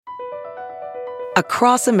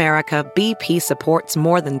Across America, BP supports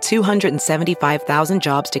more than 275,000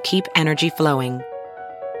 jobs to keep energy flowing.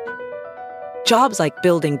 Jobs like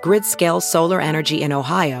building grid-scale solar energy in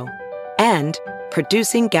Ohio and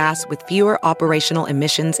producing gas with fewer operational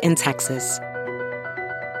emissions in Texas.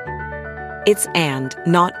 It's and,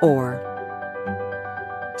 not or.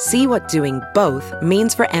 See what doing both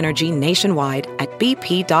means for energy nationwide at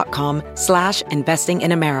bp.com/investing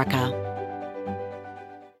in America.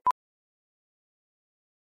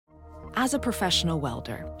 As a professional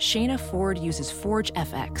welder, Shayna Ford uses Forge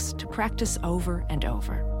FX to practice over and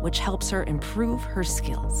over, which helps her improve her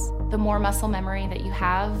skills. The more muscle memory that you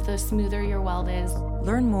have, the smoother your weld is.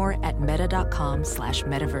 Learn more at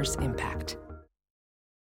meta.com/metaverse impact.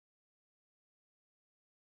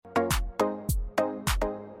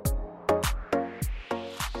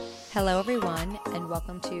 Hello, everyone, and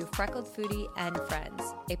welcome to Freckled Foodie and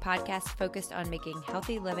Friends, a podcast focused on making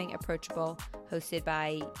healthy living approachable, hosted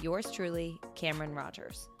by yours truly, Cameron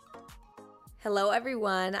Rogers. Hello,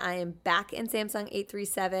 everyone. I am back in Samsung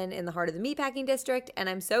 837 in the heart of the meatpacking district, and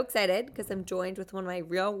I'm so excited because I'm joined with one of my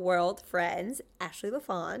real-world friends, Ashley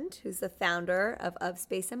LaFond, who's the founder of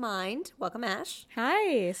Space and Mind. Welcome, Ash.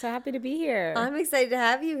 Hi, so happy to be here. I'm excited to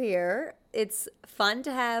have you here. It's fun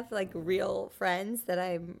to have, real friends that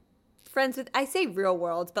I'm friends with. I say real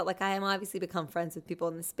world, but I am obviously become friends with people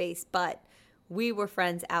in the space, but we were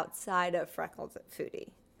friends outside of Freckled Foodie.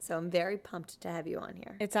 So I'm very pumped to have you on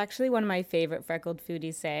here. It's actually one of my favorite Freckled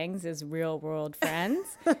Foodie sayings is real world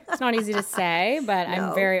friends. It's not easy to say, but no.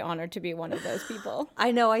 I'm very honored to be one of those people.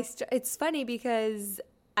 I know. It's funny because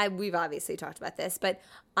we've obviously talked about this, but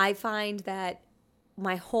I find that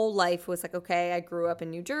my whole life was okay, I grew up in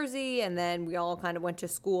New Jersey, and then we all kind of went to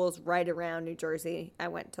schools right around New Jersey. I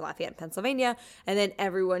went to Lafayette, Pennsylvania, and then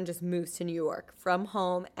everyone just moves to New York from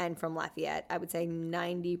home and from Lafayette. I would say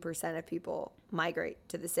 90% of people migrate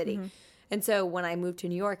to the city. Mm-hmm. And so when I moved to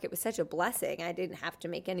New York, it was such a blessing. I didn't have to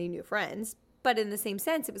make any new friends. But in the same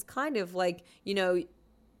sense, it was kind of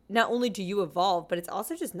not only do you evolve, but it's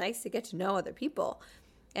also just nice to get to know other people.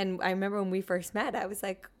 And I remember when we first met, I was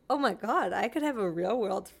like, oh my God, I could have a real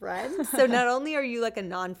world friend. So not only are you a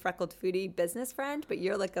non-freckled foodie business friend, but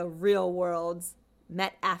you're a real world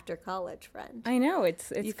met after college friend. I know.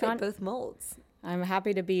 You fit both molds. I'm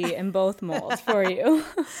happy to be in both molds for you.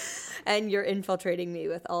 And you're infiltrating me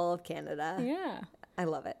with all of Canada. Yeah. I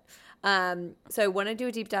love it. So I want to do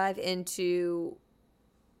a deep dive into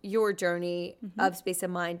your journey of Space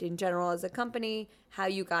and Mind in general as a company, how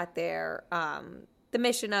you got there, the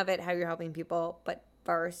mission of it, how you're helping people. But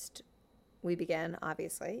first, we begin,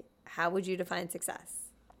 obviously. How would you define success?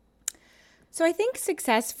 So I think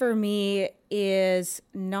success for me is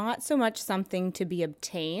not so much something to be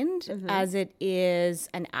obtained as it is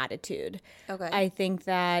an attitude. Okay. I think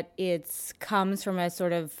that it comes from a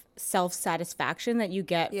sort of self-satisfaction that you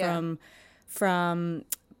get from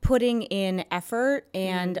putting in effort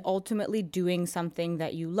and ultimately doing something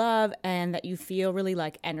that you love and that you feel really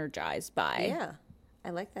energized by. Yeah. I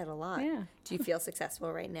like that a lot. Yeah. Do you feel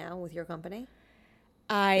successful right now with your company?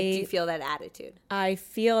 Do you feel that attitude? I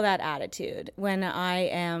feel that attitude. When I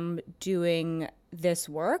am doing this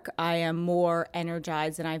work, I am more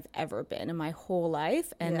energized than I've ever been in my whole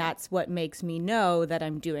life. And that's what makes me know that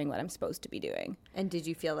I'm doing what I'm supposed to be doing. And did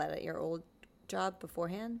you feel that at your old job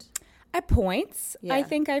beforehand? At points, I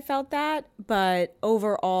think I felt that. But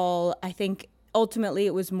overall, I think ultimately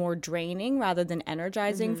it was more draining rather than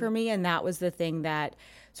energizing for me. And that was the thing that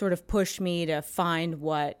sort of pushed me to find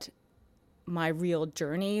what my real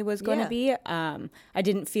journey was going to be. I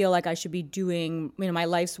didn't feel like I should be doing, my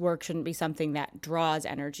life's work shouldn't be something that draws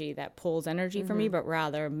energy, that pulls energy from me, but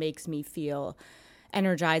rather makes me feel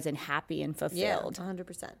energized and happy and fulfilled. Yeah,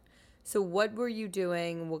 100%. So what were you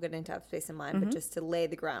doing? We'll get into Space and Mind, but just to lay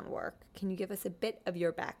the groundwork, can you give us a bit of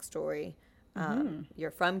your backstory?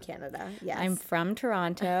 You're from Canada. Yes. I'm from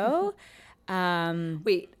Toronto.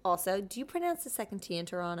 Wait, also, do you pronounce the second T in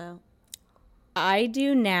Toronto? I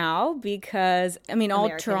do now because, all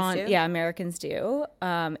Toronto, do? Yeah, Americans do.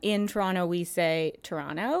 In Toronto, we say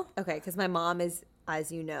Toronto. Okay, because my mom is,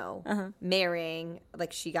 as you know, marrying,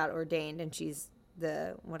 she got ordained and she's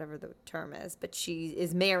whatever the term is, but she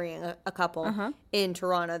is marrying a couple in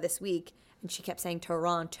Toronto this week. And she kept saying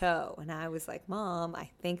Toronto. And I was like, Mom, I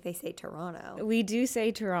think they say Toronto. We do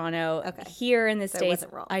say Toronto. Okay. Here in the States. I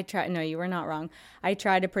wasn't wrong. No, you were not wrong. I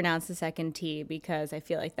try to pronounce the second T because I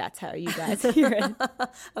feel like that's how you guys hear it.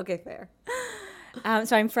 Okay, fair.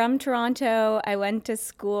 So I'm from Toronto. I went to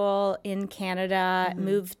school in Canada,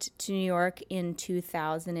 moved to New York in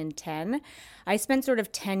 2010. I spent sort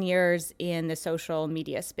of 10 years in the social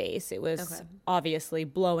media space. It was obviously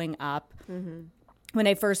blowing up. when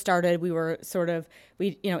I first started, we were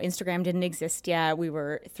Instagram didn't exist yet. We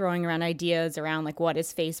were throwing around ideas around like, what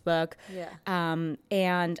is Facebook? Yeah.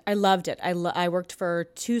 And I loved it. I worked for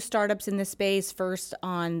 2 startups in this space, first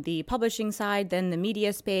on the publishing side, then the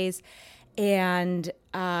media space. And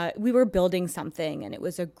we were building something, and it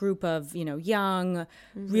was a group of, young,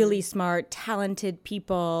 really smart, talented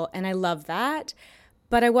people. And I loved that.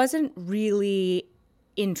 But I wasn't really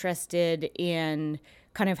interested in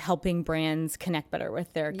kind of helping brands connect better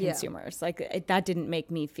with their consumers. Like that didn't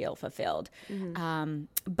make me feel fulfilled.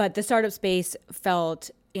 But the startup space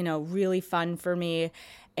felt, really fun for me.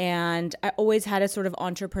 And I always had a sort of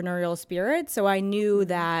entrepreneurial spirit. So I knew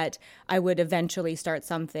that I would eventually start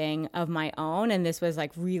something of my own. And this was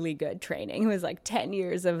like really good training. It was like 10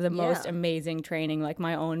 years of the most amazing training, like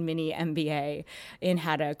my own mini MBA in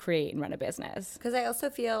how to create and run a business. Because I also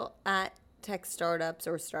feel at tech startups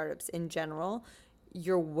or startups in general,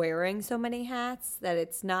 you're wearing so many hats that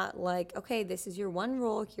it's not like, okay, this is your one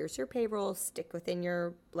role, here's your payroll, stick within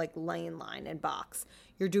your like lane line and box.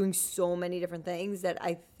 You're doing so many different things that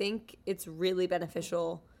I think it's really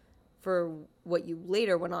beneficial for what you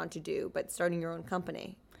later went on to do, but starting your own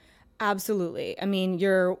company. Absolutely. I mean,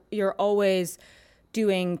 you're always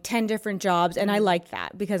doing 10 different jobs, and I like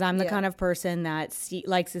that because I'm the kind of person that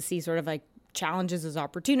likes to see sort of like challenges as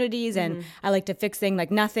opportunities, and I like to fix things.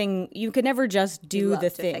 Like nothing, you could never just do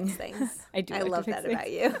the thing. Fix things. I do. I like love to fix that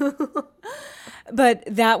things. about you. But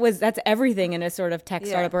that's everything in a sort of tech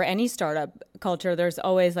startup or any startup culture. There's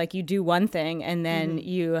always like you do one thing and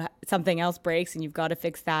then something else breaks and you've got to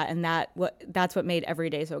fix that. And that's what made every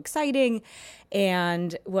day so exciting,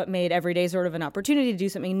 and what made every day sort of an opportunity to do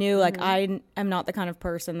something new. Like I am not the kind of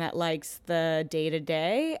person that likes the day to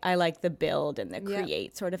day. I like the build and the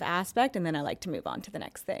create sort of aspect, and then I like to move on to the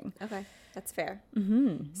next thing. Okay, that's fair.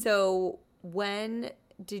 So when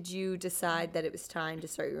did you decide that it was time to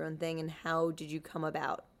start your own thing, and how did you come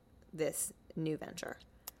about this new venture?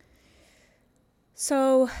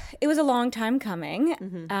 So it was a long time coming,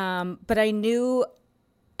 but I knew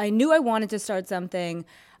I wanted to start something.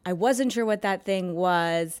 I wasn't sure what that thing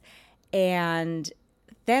was, and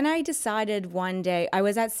then I decided one day, I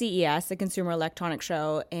was at CES, the Consumer Electronics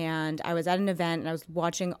Show, and I was at an event and I was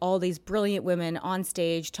watching all these brilliant women on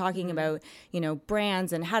stage talking about,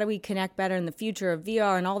 brands and how do we connect better in the future of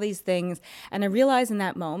VR and all these things. And I realized in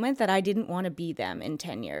that moment that I didn't want to be them in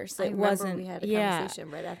 10 years. I remember we had a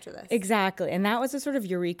conversation right after this. Exactly. And that was a sort of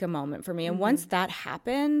eureka moment for me. And once that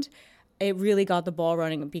happened, it really got the ball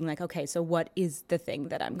running of being like, okay, so what is the thing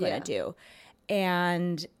that I'm going to do?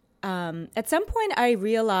 And at some point I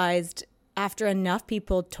realized, after enough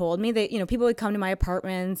people told me that, people would come to my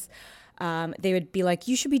apartments, they would be like,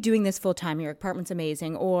 you should be doing this full time. Your apartment's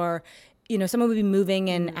amazing. Or, someone would be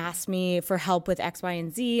moving and ask me for help with X, Y,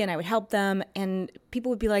 and Z, and I would help them. And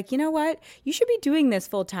people would be like, you know what, you should be doing this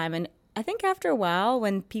full time. And I think after a while,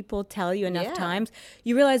 when people tell you enough times,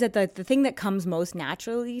 you realize that the thing that comes most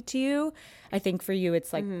naturally to you, I think for you,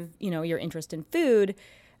 it's like, your interest in food,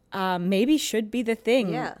 maybe should be the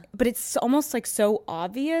thing. Yeah. But it's almost like so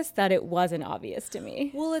obvious that it wasn't obvious to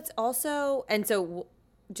me. Well, it's also, and so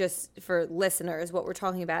just for listeners, what we're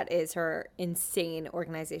talking about is her insane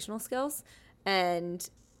organizational skills. And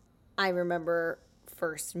I remember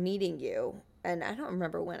first meeting you, and I don't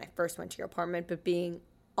remember when I first went to your apartment, but being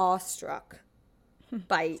awestruck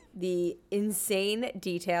by the insane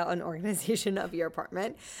detail and organization of your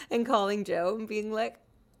apartment, and calling Joe and being like,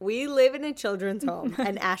 we live in a children's home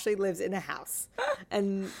and Ashley lives in a house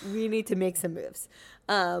and we need to make some moves.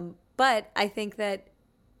 But I think that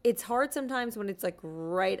it's hard sometimes when it's like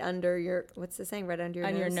right under your, what's the saying? Right under your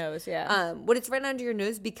nose? On your nose, yeah. When it's right under your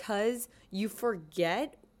nose, because you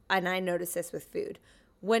forget, and I notice this with food,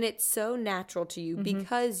 when it's so natural to you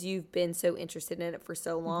because you've been so interested in it for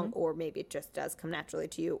so long, or maybe it just does come naturally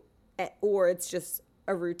to you, or it's just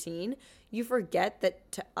a routine, you forget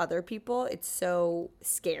that to other people it's so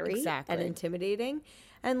scary and intimidating.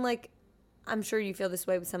 And like, I'm sure you feel this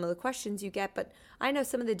way with some of the questions you get, but I know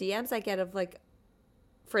some of the DMs I get of like,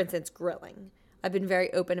 for instance, grilling. I've been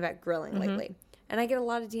very open about grilling lately. And I get a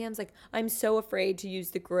lot of DMs like, I'm so afraid to use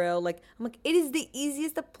the grill. Like, I'm like, it is the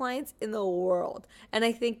easiest appliance in the world. And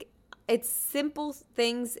I think it's simple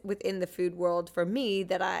things within the food world for me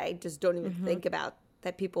that I just don't even think about,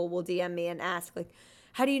 that people will DM me and ask, like,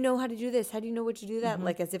 how do you know how to do this? How do you know what to do that?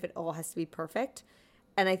 Like, as if it all has to be perfect.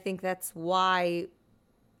 And I think that's why,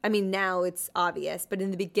 I mean, now it's obvious, but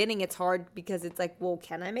in the beginning it's hard because it's like, well,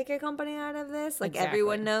 can I make a company out of this? Like,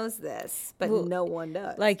 everyone knows this, but no one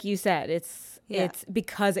does. Like you said, it's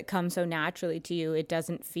because it comes so naturally to you, it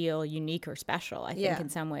doesn't feel unique or special, I think, in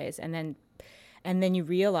some ways. And And then you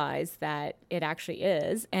realize that it actually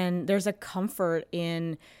is. And there's a comfort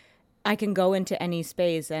in, I can go into any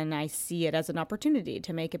space and I see it as an opportunity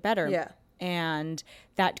to make it better. Yeah. And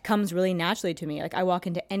that comes really naturally to me. Like I walk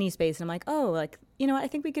into any space and I'm like, oh, like, you know what? I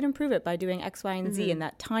think we could improve it by doing X, Y, and Z. And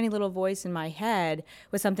that tiny little voice in my head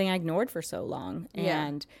was something I ignored for so long.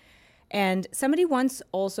 Yeah. And somebody once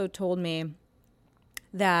also told me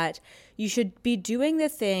that you should be doing the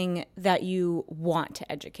thing that you want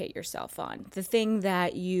to educate yourself on, the thing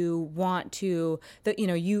that you want to, that, you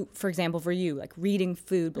know, you, for example, for you, like reading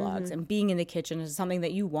food blogs and being in the kitchen is something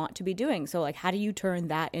that you want to be doing. So like, how do you turn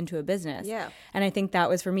that into a business? Yeah. And I think that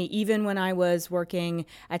was for me, even when I was working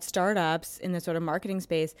at startups in the sort of marketing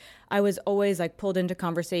space, I was always like pulled into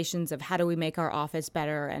conversations of how do we make our office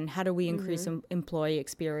better and how do we increase employee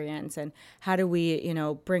experience and how do we, you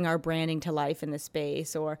know, bring our branding to life in the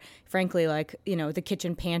space, or frankly, like, you know, the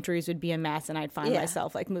kitchen pantries would be a mess and I'd find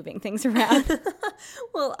myself like moving things around.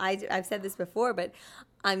 Well, I've said this before, but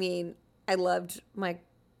I mean, I loved my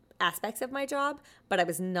aspects of my job, but I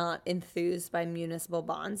was not enthused by municipal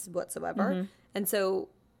bonds whatsoever. And so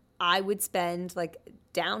I would spend like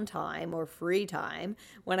downtime or free time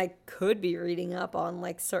when I could be reading up on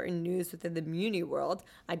like certain news within the muni world.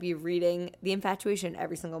 I'd be reading The Infatuation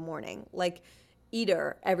every single morning, like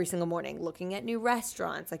Eater every single morning, looking at new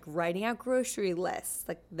restaurants, like writing out grocery lists.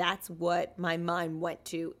 Like that's what my mind went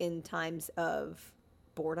to in times of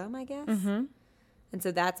boredom, I guess. And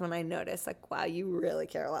so that's when I noticed, like, wow, you really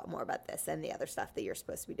care a lot more about this than the other stuff that you're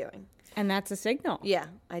supposed to be doing. And that's a signal. Yeah,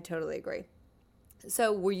 I totally agree.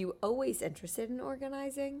 So were you always interested in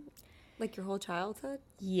organizing? Like your whole childhood?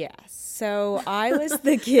 Yes. So I was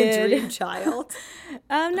the kid. Dream child?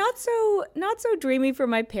 Not so dreamy for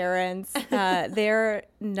my parents. They're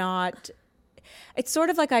not. It's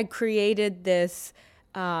sort of like I created this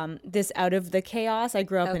out of the chaos. I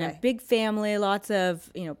grew up in a big family, lots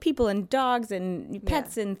of, you know, people and dogs and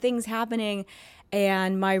pets and things happening.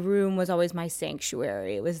 And my room was always my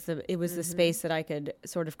sanctuary. It was the space that I could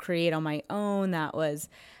sort of create on my own. That was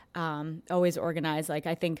always organized. Like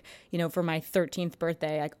I think, you know, for my 13th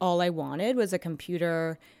birthday, like all I wanted was a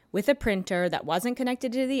computer with a printer that wasn't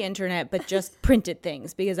connected to the internet, but just printed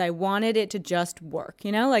things because I wanted it to just work,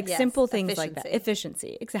 you know, like simple things like that.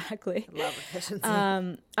 Efficiency. Exactly. I love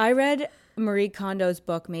efficiency. I read Marie Kondo's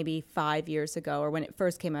book maybe 5 years ago, or when it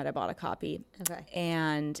first came out, I bought a copy. Okay.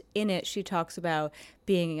 And in it, she talks about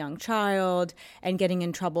being a young child and getting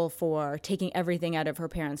in trouble for taking everything out of her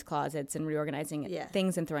parents' closets and reorganizing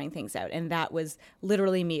things and throwing things out. And that was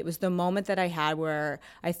literally me. It was the moment that I had where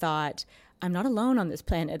I thought, I'm not alone on this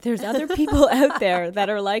planet. There's other people out there that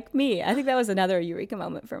are like me. I think that was another eureka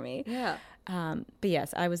moment for me. Yeah. But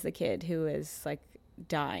yes, I was the kid who was like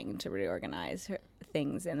dying to reorganize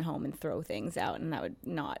things in the home and throw things out, and that would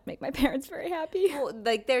not make my parents very happy. Well,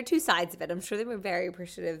 like there are two sides of it. I'm sure they were very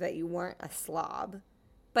appreciative that you weren't a slob,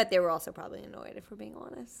 but they were also probably annoyed, if we're being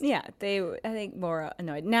honest. Yeah, they were, I think, more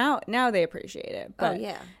annoyed. Now they appreciate it, but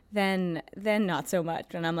then not so much.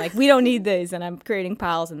 And I'm like, we don't need these, and I'm creating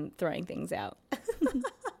piles and throwing things out.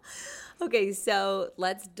 Okay, so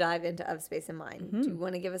let's dive into Of Space in Mind. Do you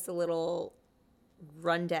want to give us a little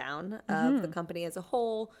rundown of the company as a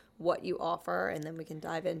whole, what you offer, and then we can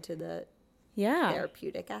dive into the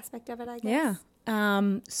therapeutic aspect of it, I guess?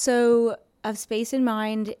 Yeah. So Of Space in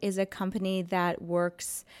Mind is a company that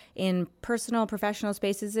works in personal, professional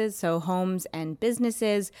spaces, so homes and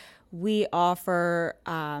businesses. We offer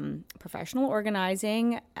professional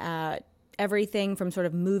organizing, everything from sort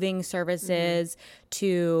of moving services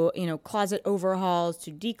to, you know, closet overhauls,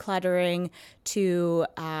 to decluttering, to,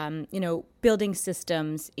 you know, building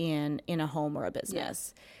systems in a home or a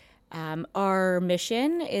business. Our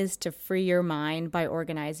mission is to free your mind by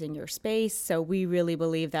organizing your space. So we really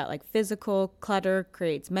believe that like physical clutter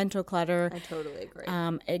creates mental clutter. I totally agree.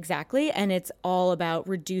 Exactly. And it's all about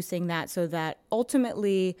reducing that so that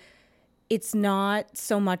ultimately it's not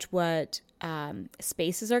so much what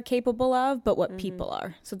spaces are capable of, but what people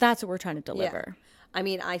are. So that's what we're trying to deliver. Yeah. I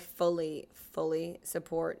mean, I fully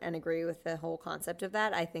support and agree with the whole concept of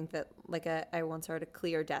that. I think that, like, I once heard a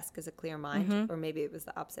clear desk is a clear mind, or maybe it was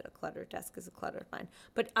the opposite, a cluttered desk is a cluttered mind.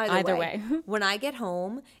 But either way. When I get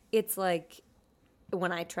home, it's like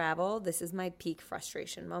when I travel, this is my peak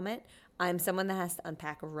frustration moment. I'm someone that has to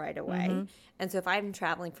unpack right away. And so if I'm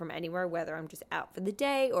traveling from anywhere, whether I'm just out for the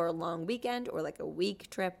day or a long weekend or like a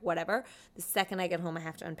week trip, whatever, the second I get home, I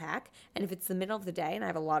have to unpack. And if it's the middle of the day and I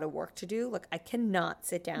have a lot of work to do, like I cannot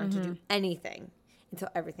sit down to do anything until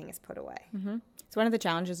everything is put away. It's one of the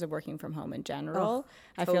challenges of working from home in general.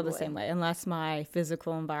 I feel the same way. Unless my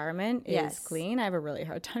physical environment is clean, I have a really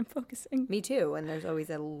hard time focusing. Me too. And there's always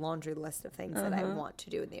a laundry list of things that I want to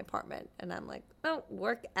do in the apartment. And I'm like, oh,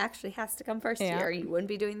 work actually has to come first here. You wouldn't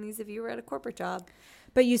be doing these if you were at a corporate job.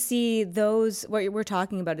 But you see those, what we're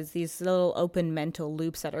talking about is these little open mental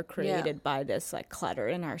loops that are created by this like clutter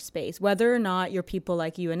in our space. Whether or not you're people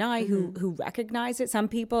like you and I who recognize it, some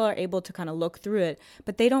people are able to kind of look through it,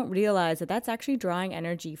 but they don't realize that that's actually drawing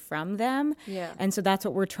energy from them. Yeah. And so that's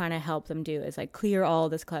what we're trying to help them do, is like clear all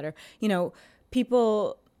this clutter. You know,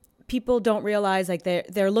 people don't realize like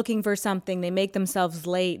they're looking for something, they make themselves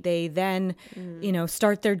late, they then you know,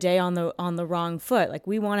 start their day on the wrong foot. Like,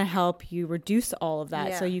 we want to help you reduce all of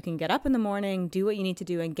that so you can get up in the morning, do what you need to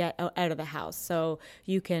do, and get out of the house so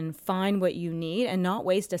you can find what you need and not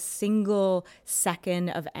waste a single second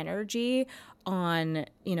of energy on,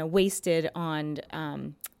 you know, wasted on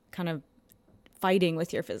kind of fighting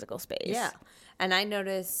with your physical space. Yeah. And I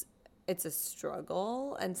notice it's a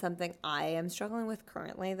struggle, and something I am struggling with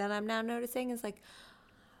currently that I'm now noticing is like,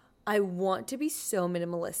 I want to be so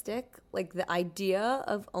minimalistic. Like, the idea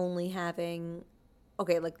of only having,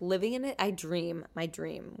 like living in it, my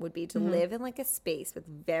dream would be to live in like a space with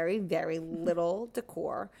very, very little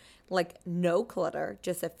decor, like no clutter,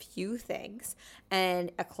 just a few things,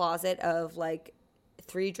 and a closet of like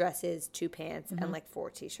 3 dresses, 2 pants, and like 4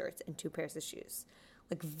 t-shirts and 2 pairs of shoes.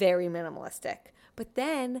 Like, very minimalistic. But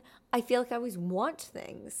then I feel like I always want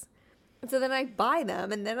things. And so then I buy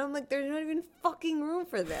them, and then I'm like, there's not even fucking room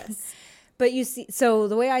for this. But you see, so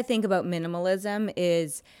the way I think about minimalism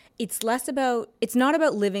is it's not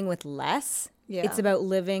about living with less. Yeah. It's about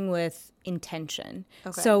living with intention.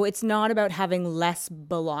 Okay. So it's not about having less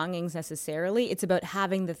belongings necessarily. It's about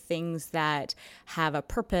having the things that have a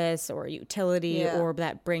purpose or utility or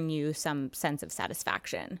that bring you some sense of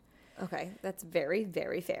satisfaction. Okay, that's very,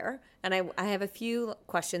 very fair. And I have a few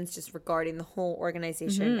questions just regarding the whole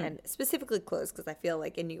organization and specifically clothes, because I feel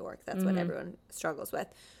like in New York, that's what everyone struggles with.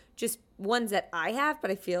 Just ones that I have, but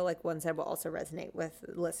I feel like ones that will also resonate with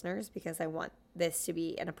listeners, because I want this to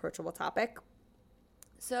be an approachable topic.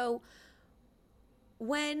 So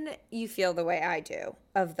when you feel the way I do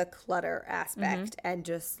of the clutter aspect and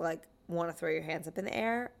just like want to throw your hands up in the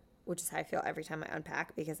air, which is how I feel every time I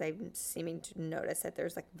unpack, because I'm seeming to notice that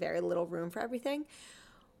there's like very little room for everything.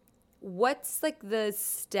 What's like the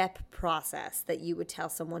step process that you would tell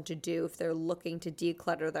someone to do if they're looking to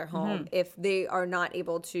declutter their home, if they are not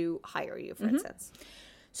able to hire you, for instance?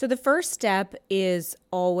 So the first step is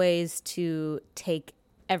always to take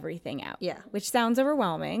everything out. Yeah. Which sounds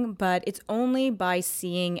overwhelming, but it's only by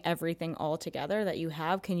seeing everything all together that you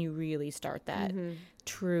have can you really start that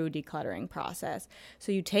true decluttering process.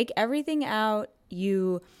 So you take everything out,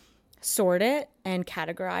 you sort it and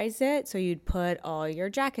categorize it. So you'd put all your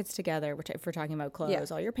jackets together, which if we're talking about clothes,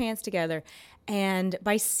 all your pants together. And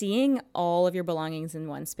by seeing all of your belongings in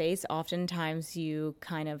one space, oftentimes you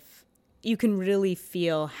can really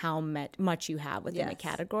feel how much you have within a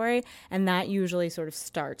category. And that usually sort of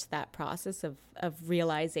starts that process of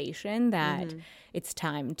realization that it's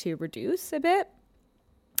time to reduce a bit.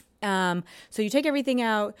 So you take everything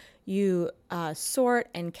out, you sort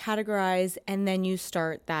and categorize, and then you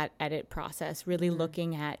start that edit process, really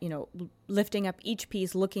looking at, lifting up each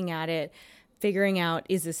piece, looking at it, figuring out,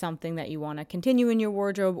 is this something that you want to continue in your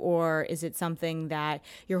wardrobe, or is it something that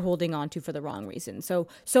you're holding on to for the wrong reason? So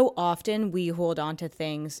often we hold on to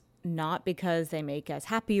things not because they make us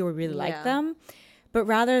happy or really like them, but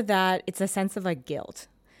rather that it's a sense of like guilt.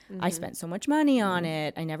 I spent so much money on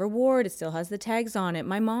it. I never wore it. It still has the tags on it.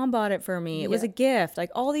 My mom bought it for me. It was a gift.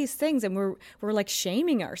 Like all these things, and we're like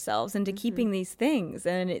shaming ourselves into keeping these things.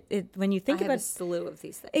 And it when you think about a slew of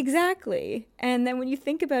these things. Exactly. And then when you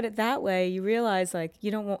think about it that way, you realize like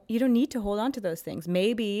you don't need to hold on to those things.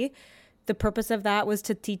 Maybe the purpose of that was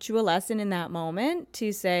to teach you a lesson in that moment,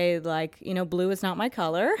 to say like, blue is not my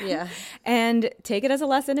color. Yeah. And take it as a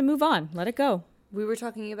lesson and move on. Let it go. We were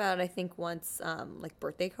talking about, I think once, like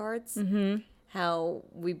birthday cards, how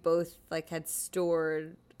we both like had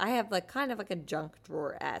stored, I have like kind of like a junk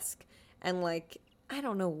drawer-esque, and like, I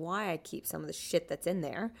don't know why I keep some of the shit that's in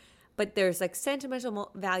there, but there's like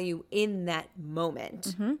sentimental value in that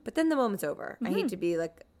moment, but then the moment's over. I hate to be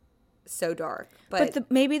like so dark,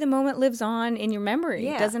 but maybe the moment lives on in your memory.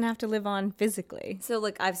 It doesn't have to live on physically. So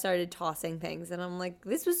like I've started tossing things, and I'm like,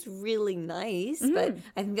 this was really nice, but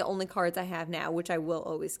I think the only cards I have now, which I will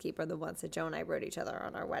always keep, are the ones that Joe and I wrote each other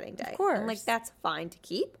on our wedding day. Of course. And like, that's fine to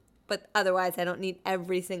keep, but otherwise I don't need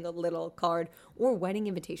every single little card or wedding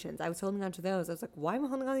invitations. I was holding on to those. I was like, why am I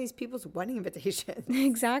holding on to these people's wedding invitations?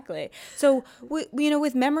 Exactly. So,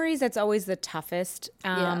 with memories, that's always the toughest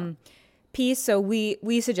piece. So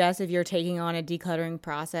we suggest if you're taking on a decluttering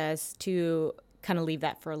process to kind of leave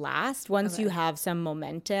that for last. Once you have some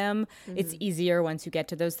momentum, it's easier once you get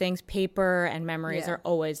to those things. Paper and memories are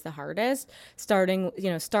always the hardest.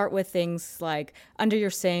 Start with things like under your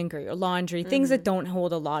sink or your laundry, things that don't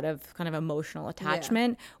hold a lot of kind of emotional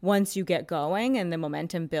attachment. Once you get going and the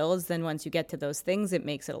momentum builds, then once you get to those things, it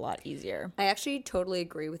makes it a lot easier. I actually totally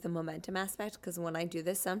agree with the momentum aspect, because when I do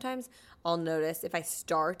this, sometimes I'll notice if I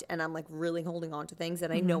start and I'm like really holding on to things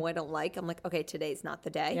that I know I don't like, I'm like, okay, today's not the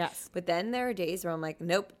day. Yes. But then there are days where I'm like,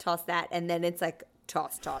 nope, toss that. And then it's like,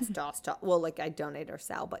 toss. Well, like I donate or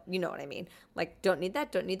sell, but you know what I mean. Like, don't need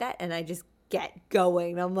that. And I just get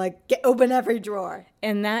going. I'm like, open every drawer.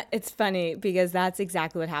 And it's funny because that's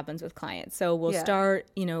exactly what happens with clients. So we'll start,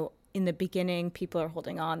 in the beginning, people are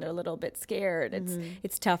holding on. They're a little bit scared.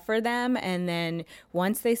 It's tough for them. And then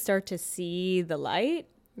once they start to see the light,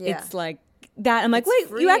 it's like that. I'm like, wait,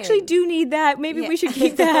 freeing. You actually do need that. Maybe we should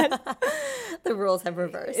keep that. The rules have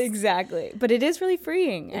reversed. Exactly. But it is really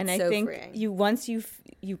freeing. It's and I so think freeing. Once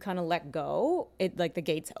you kind of let go, it like the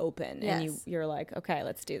gates open and you're like, okay,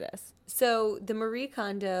 let's do this. So the Marie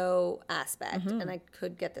Kondo aspect, and I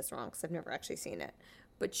could get this wrong because I've never actually seen it,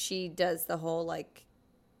 but she does the whole like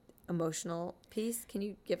emotional piece. Can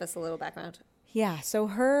you give us a little background? Yeah, so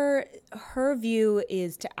her view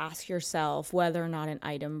is to ask yourself whether or not an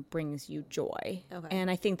item brings you joy. Okay. And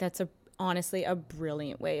I think that's honestly a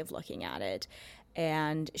brilliant way of looking at it.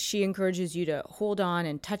 And she encourages you to hold on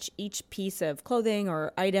and touch each piece of clothing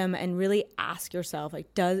or item and really ask yourself,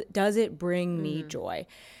 like, does it bring me joy?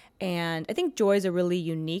 And I think joy is a really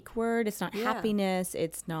unique word. It's not happiness.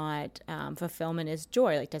 It's not fulfillment is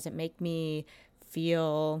joy. Like, does it make me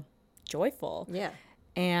feel joyful? Yeah.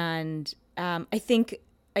 And I think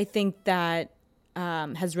that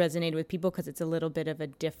has resonated with people because it's a little bit of a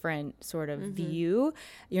different sort of view.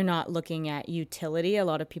 You're not looking at utility. A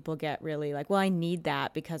lot of people get really like, well, I need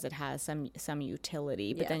that because it has some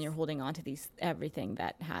utility. But then you're holding on to everything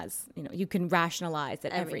that has, you can rationalize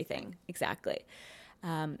that everything. Exactly.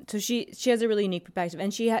 So she has a really unique perspective,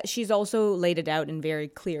 and she's also laid it out in very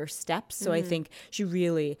clear steps. So I think she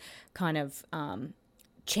really kind of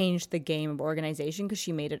changed the game of organization because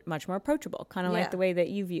she made it much more approachable, kind of like the way that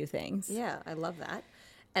you view things. Yeah, I love that.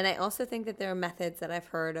 And I also think that there are methods that I've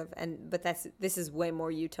heard of, but this is way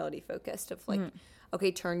more utility focused of like,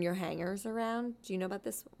 okay, turn your hangers around. Do you know about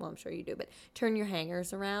this? Well, I'm sure you do, but turn your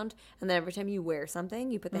hangers around, and then every time you wear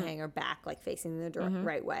something, you put the hanger back, like facing the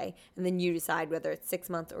right way, and then you decide whether it's 6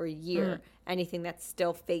 months or a year. Anything that's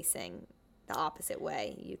still facing the opposite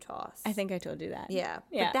way, you toss. I think I told you that. Yeah.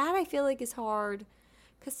 But that I feel like is hard.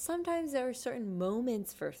 Because sometimes there are certain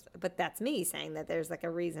moments but that's me saying that there's like a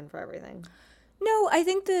reason for everything. No, I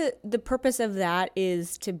think the purpose of that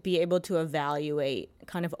is to be able to evaluate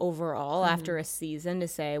kind of overall after a season to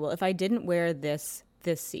say, well, if I didn't wear this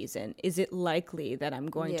season, is it likely that I'm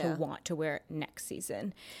going to want to wear it next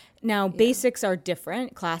season? Now, basics are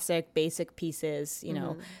different, classic basic pieces,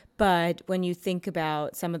 but when you think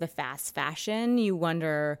about some of the fast fashion, you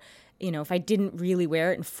wonder, if I didn't really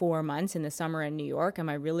wear it in 4 months in the summer in New York, am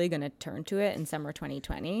I really going to turn to it in summer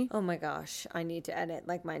 2020? Oh my gosh, I need to edit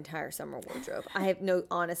like my entire summer wardrobe.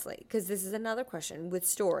 Honestly, because this is another question with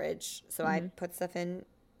storage. So I put stuff in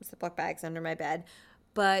Ziploc bags under my bed,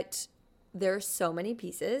 but there's so many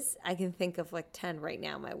pieces. I can think of like 10 right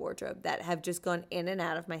now in my wardrobe that have just gone in and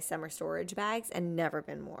out of my summer storage bags and never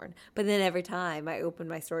been worn. But then every time I open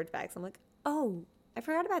my storage bags, I'm like, oh, I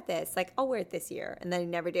forgot about this. Like, I'll wear it this year. And then I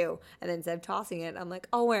never do. And then instead of tossing it, I'm like,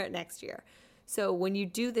 I'll wear it next year. So when you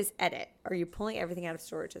do this edit, are you pulling everything out of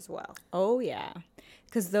storage as well? Oh, yeah.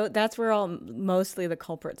 Because that's where mostly the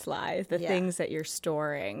culprits lie, the things that you're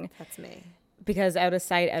storing. That's me. Because out of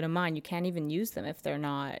sight, out of mind, you can't even use them if they're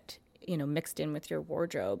not, mixed in with your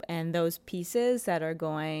wardrobe. And those pieces that are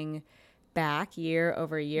going back year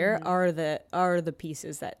over year are the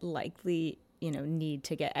pieces that likely need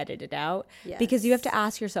to get edited out. Because you have to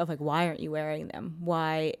ask yourself, like, why aren't you wearing them?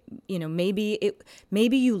 Why, maybe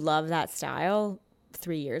you love that style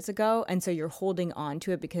 3 years ago, and so you're holding on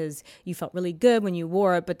to it because you felt really good when you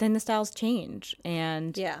wore it, but then the styles change.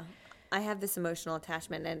 And I have this emotional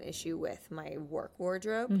attachment and issue with my work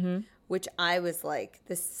wardrobe, which I was like,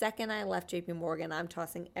 the second I left JP Morgan, I'm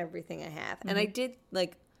tossing everything I have. And I did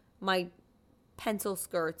like my pencil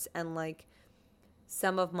skirts and like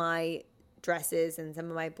some of my dresses and some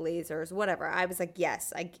of my blazers, whatever. I was like,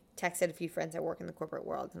 yes. I texted a few friends that work in the corporate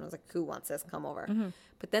world, and I was like, who wants this? Come over.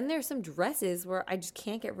 But then there's some dresses where I just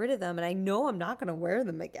can't get rid of them, and I know I'm not going to wear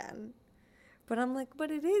them again. But I'm like,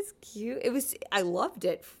 but it is cute. I loved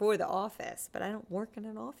it for the office, but I don't work in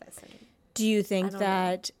an office anymore. Do you think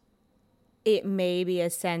that it may be a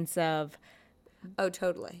sense of... Oh,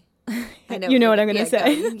 totally. I know. You know what I'm going to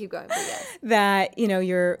say. You can keep going, but yes. That,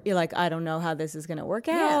 you're like, I don't know how this is going to work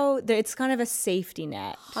out. It's kind of a safety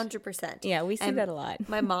net. 100%. Yeah, we see that a lot.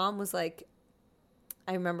 My mom was like,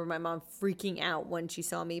 I remember my mom freaking out when she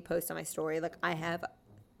saw me post on my story. Like, I have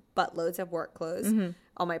buttloads of work clothes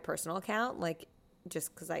on my personal account, like,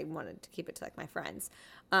 just because I wanted to keep it to, like, my friends.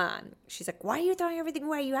 She's like, why are you throwing everything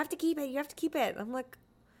away? You have to keep it. You have to keep it. I'm like,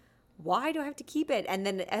 why do I have to keep it? And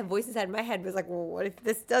then a voice inside my head was like, well, what if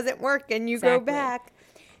this doesn't work and you go back?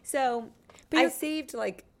 So I saved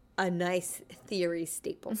like a nice theory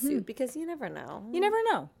staple suit because you never know. You never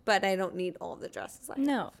know. But I don't need all the dresses I have.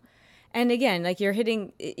 No. And again, like you're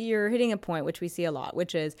hitting a point which we see a lot,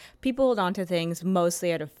 which is people hold on to things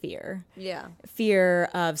mostly out of fear. Yeah. Fear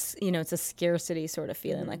of, it's a scarcity sort of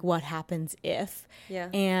feeling, like what happens if. Yeah.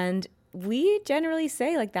 And we generally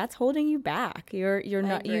say like that's holding you back. You're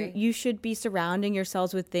not you should be surrounding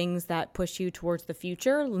yourselves with things that push you towards the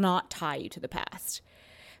future, not tie you to the past.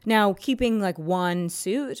 Now, keeping like one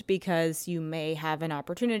suit because you may have an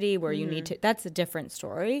opportunity where you need to, that's a different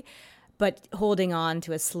story. But holding on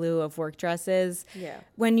to a slew of work dresses,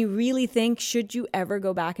 when you really think, should you ever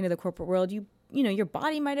go back into the corporate world, your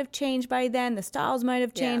body might have changed by then, the styles might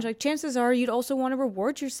have changed. Like chances are you'd also want to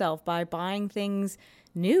reward yourself by buying things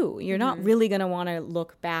new. You're not really going to want to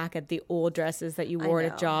look back at the old dresses that you wore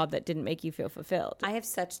at a job that didn't make you feel fulfilled. I have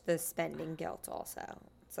such the spending guilt also.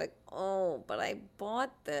 It's like, oh, but I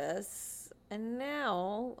bought this and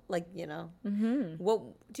now, like, what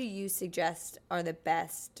do you suggest are the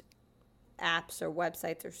best apps or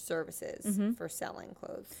websites or services for selling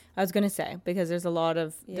clothes? I was going to say, because there's a lot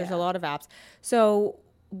of apps. So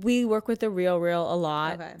we work with The RealReal a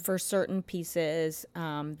lot for certain pieces.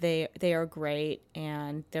 They are great,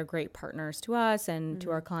 and they're great partners to us and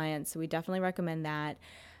to our clients. So we definitely recommend that.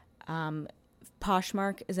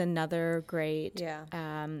 Poshmark is another great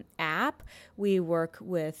app. We work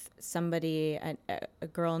with somebody, a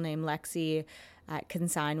girl named Lexi at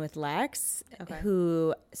Consign with Lex,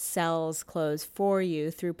 who sells clothes for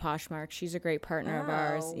you through Poshmark. She's a great partner of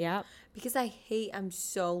ours. Yeah. Because I'm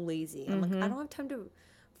so lazy. I'm like, I don't have time to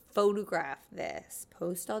photograph this,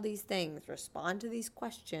 post all these things, respond to these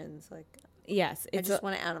questions. Like, yes, I just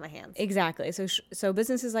want it out of my hands. Exactly. So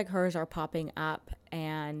businesses like hers are popping up,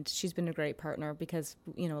 and she's been a great partner because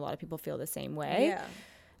a lot of people feel the same way.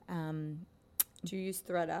 Yeah. Do you use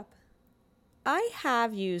ThreadUp? I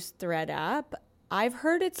have used ThreadUp. I've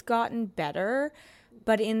heard it's gotten better,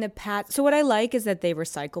 but in the past, so what I like is that they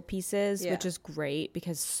recycle pieces, which is great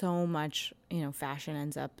because so much fashion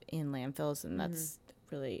ends up in landfills, and that's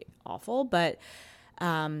really awful. But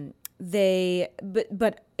but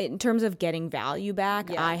in terms of getting value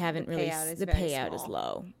back, I haven't the payout is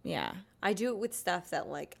low. Yeah. I do it with stuff that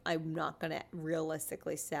like I'm not going to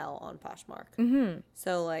realistically sell on Poshmark.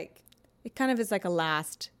 So like it kind of is like a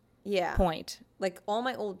last point. Like all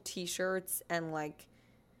my old t-shirts and like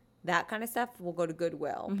that kind of stuff will go to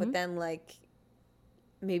Goodwill. But then like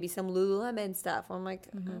maybe some Lululemon stuff. I'm like,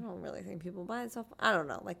 I don't really think people buy that stuff. I don't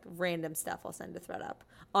know. Like random stuff I'll send to ThreadUp.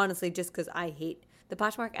 Honestly, just because I hate the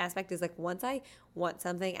Poshmark aspect is like once I want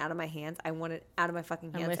something out of my hands, I want it out of my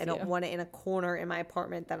fucking hands. I don't want it in a corner in my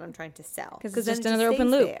apartment that I'm trying to sell. Because it's just another open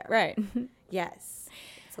loop. There. Right. Yes.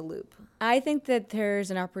 It's a loop. I think that there's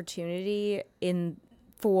an opportunity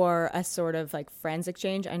for a sort of like friends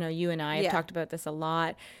exchange. I know you and I have talked about this a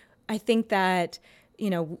lot. I think that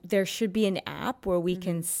there should be an app where we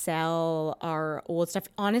can sell our old stuff.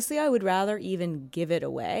 Honestly, I would rather even give it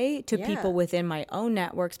away to people within my own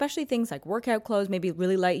network, especially things like workout clothes, maybe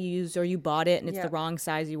really light used, or you bought it and it's the wrong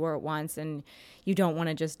size, you wore it once and you don't want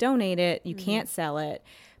to just donate it. You can't sell it,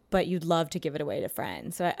 but you'd love to give it away to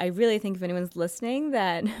friends. So I really think if anyone's listening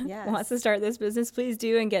that wants to start this business, please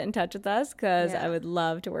do and get in touch with us because I would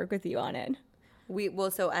love to work with you on it.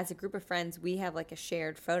 So as a group of friends, we have like a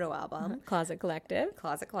shared photo album. Closet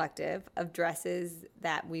Collective of dresses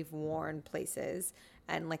that we've worn places.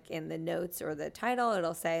 And like in the notes or the title,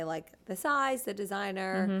 it'll say like the size, the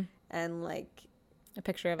designer, and like a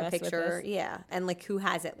picture of us with us. Yeah. And like who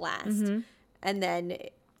has it last. And then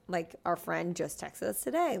like our friend just texted us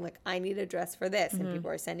today, like I need a dress for this. And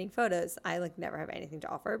people are sending photos. I like never have anything to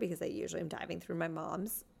offer because I usually am diving through my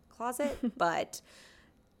mom's closet. But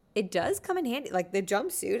it does come in handy. Like the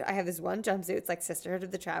jumpsuit, I have this one jumpsuit. It's like Sisterhood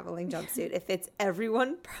of the Traveling jumpsuit. It fits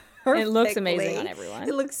everyone perfectly. It looks amazing on everyone.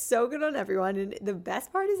 It looks so good on everyone. And the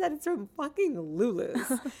best part is that it's from fucking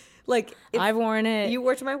Lulu's. Like I've worn it. You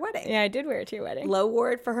wore it to my wedding. Yeah, I did wear it to your wedding. Lo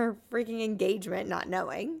wore it for her freaking engagement, not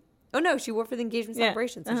knowing. Oh no, she wore it for the engagement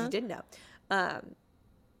celebration, so she did know.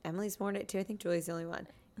 Emily's worn it too. I think Julie's the only one.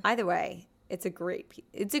 Either way, it's a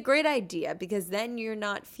great idea, because then you're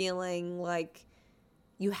not feeling like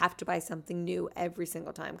you have to buy something new every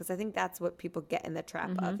single time, because I think that's what people get in the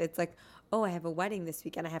trap of. It's like, oh, I have a wedding this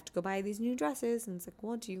weekend, I have to go buy these new dresses, and it's like,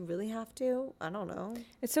 well, do you really have to? I don't know.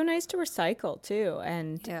 It's so nice to recycle too,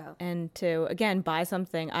 and to again buy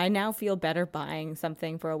something. I now feel better buying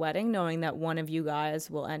something for a wedding, knowing that one of you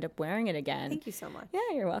guys will end up wearing it again. Thank you so much. Yeah,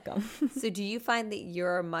 you're welcome. So do you find that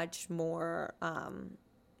you're much more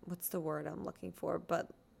what's the word I'm looking for,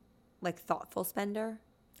 but like thoughtful spender?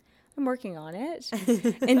 I'm working on it.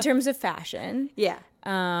 In terms of fashion. Yeah.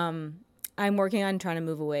 I'm working on trying to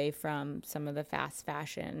move away from some of the fast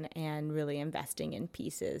fashion and really investing in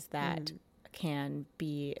pieces that can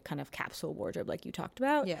be kind of capsule wardrobe like you talked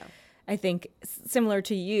about. Yeah. I think similar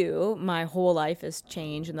to you, my whole life has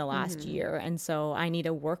changed in the last year. And so I need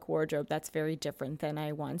a work wardrobe that's very different than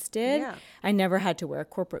I once did. Yeah. I never had to wear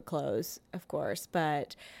corporate clothes, of course,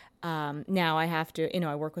 but now I have to,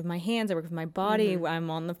 I work with my hands, I work with my body, I'm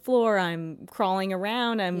on the floor, I'm crawling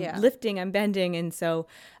around, I'm lifting, I'm bending. And so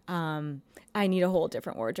I need a whole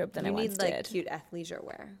different wardrobe than I once did. You need like cute athleisure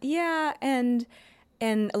wear. Yeah, and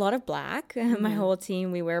a lot of black. My whole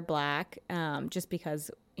team, we wear black just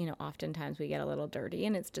because, oftentimes we get a little dirty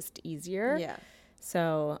and it's just easier. Yeah.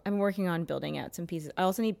 So I'm working on building out some pieces. I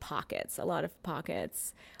also need pockets, a lot of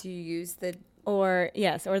pockets. Do you use the... Or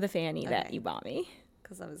the fanny that you bought me.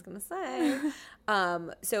 Because I was going to say.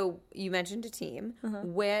 So you mentioned a team.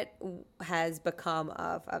 What has become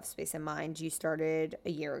of Space and Mind? You started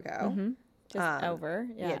a year ago. Just over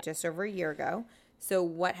a year ago. So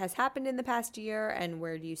what has happened in the past year, and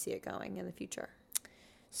where do you see it going in the future?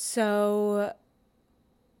 So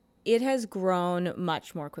it has grown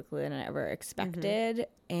much more quickly than I ever expected.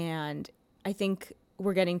 And I think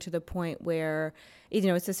we're getting to the point where,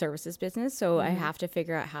 it's a services business. So I have to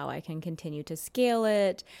figure out how I can continue to scale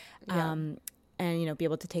it and, be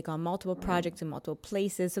able to take on multiple projects in multiple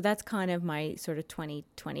places. So that's kind of my sort of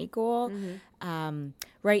 2020 goal.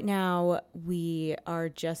 Right now, we are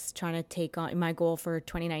just trying to take on, my goal for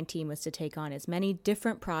 2019 was to take on as many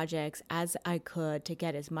different projects as I could to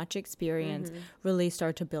get as much experience, really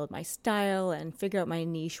start to build my style and figure out my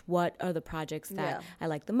niche. What are the projects that I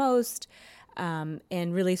like the most?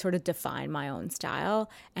 And really sort of define my own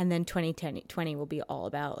style. And then 2020 will be all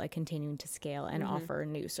about like continuing to scale and offer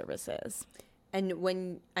new services. And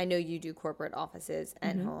when I know you do corporate offices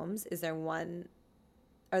and homes,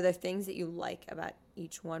 are there things that you like about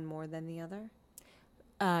each one more than the other?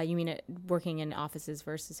 You mean working in offices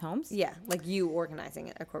versus homes? Yeah, like you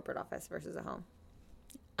organizing a corporate office versus a home.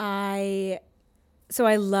 So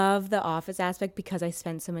I love the office aspect because I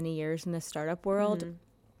spent so many years in the startup world.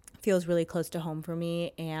 Feels really close to home for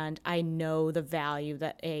me, and I know the value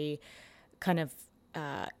that a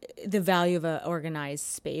organized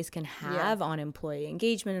space can have on employee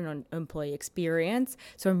engagement and on employee experience.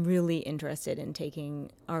 So I'm really interested in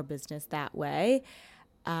taking our business that way.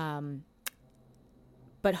 But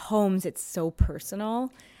homes, it's so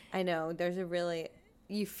personal. I know.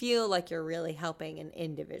 You feel like you're really helping an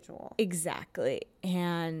individual. Exactly.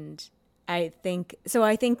 And I think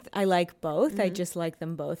I like both. I just like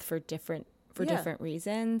them both for different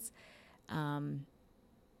reasons.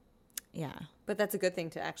 Yeah. But that's a good thing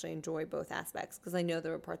to actually enjoy both aspects, because I know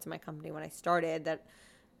there were parts of my company when I started that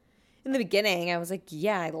in the beginning I was like,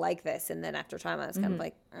 yeah, I like this. And then after time I was kind of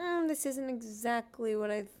like, this isn't exactly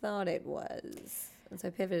what I thought it was. And so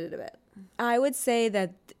I pivoted a bit. I would say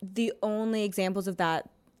that the only examples of that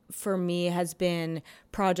for me has been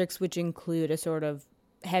projects which include a sort of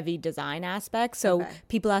heavy design aspect. So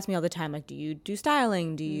people ask me all the time, like, do you do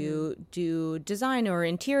styling? Do you do design or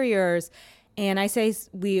interiors? And I say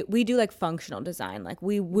we do like functional design. Like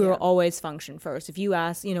we're always function first. If you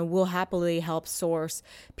ask, we'll happily help source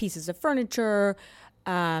pieces of furniture,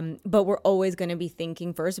 but we're always going to be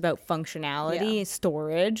thinking first about functionality,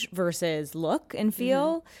 storage versus look and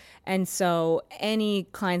feel. And so any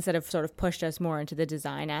clients that have sort of pushed us more into the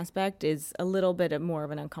design aspect is a little bit more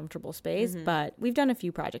of an uncomfortable space, but we've done a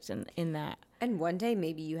few projects in that. And one day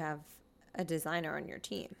maybe you have a designer on your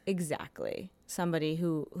team. Exactly. Somebody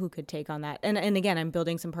who could take on that. And again, I'm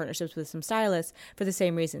building some partnerships with some stylists for the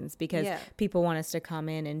same reasons, because people want us to come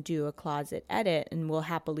in and do a closet edit, and we'll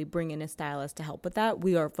happily bring in a stylist to help with that.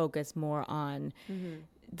 We are focused more on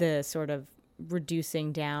the sort of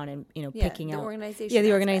reducing down and, picking the out organization. Yeah, the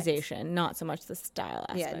aspect. organization, not so much the style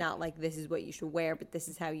aspect. Yeah, not like this is what you should wear, but this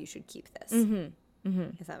is how you should keep this.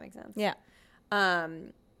 If that makes sense. Yeah.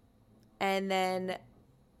 And then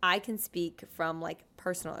I can speak from like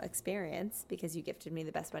personal experience because you gifted me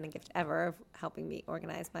the best wedding gift ever of helping me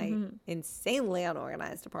organize my insanely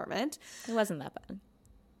unorganized apartment. It wasn't that bad.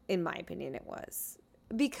 In my opinion, it was.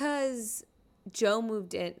 Because Joe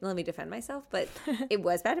moved in. Let me defend myself, but it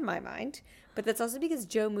was bad in my mind. But that's also because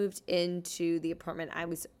Joe moved into the apartment I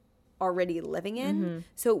was already living in.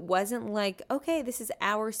 So it wasn't like, okay, this is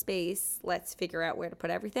our space. Let's figure out where to put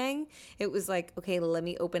everything. It was like, okay, let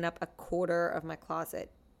me open up a quarter of my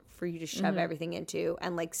closet for you to shove everything into,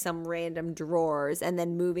 and like some random drawers, and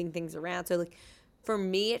then moving things around. So like for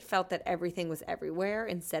me, it felt that everything was everywhere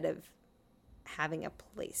instead of having a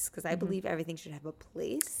place, because I believe everything should have a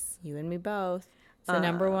place. You and me both. So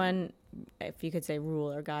number one, if you could say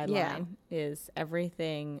rule or guideline, is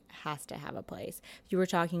everything has to have a place. You were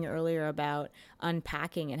talking earlier about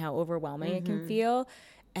unpacking and how overwhelming it can feel.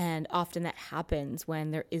 And often that happens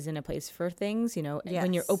when there isn't a place for things,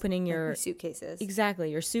 when you're opening your suitcases.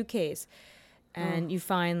 Exactly, your suitcase. And you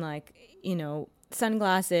find like,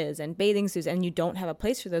 sunglasses and bathing suits, and you don't have a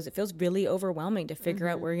place for those. It feels really overwhelming to figure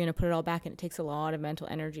out where you're going to put it all back, and it takes a lot of mental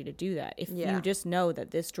energy to do that. If you just know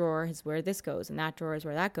that this drawer is where this goes and that drawer is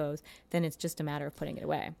where that goes, then it's just a matter of putting it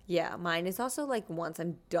away. Yeah, mine is also like once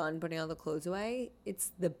I'm done putting all the clothes away,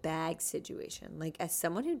 it's the bag situation. Like as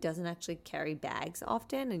someone who doesn't actually carry bags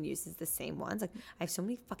often and uses the same ones, like I have so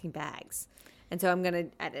many fucking bags. And so I'm going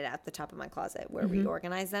to edit out the top of my closet where we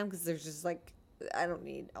organize them, because there's just like, I don't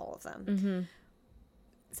need all of them.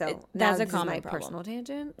 So that's a common problem. Personal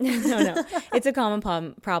tangent. No, it's a common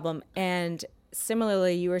problem. And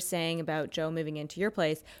similarly, you were saying about Joe moving into your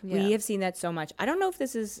place. We have seen that so much. I don't know if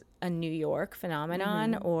this is a New York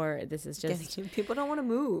phenomenon or this is just people don't want to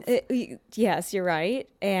move. Yes, you're right.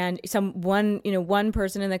 And one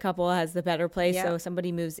person in the couple has the better place, so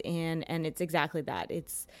somebody moves in, and it's exactly that.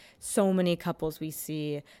 It's so many couples we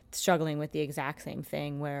see struggling with the exact same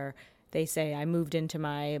thing, where they say, I moved into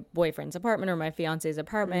my boyfriend's apartment or my fiance's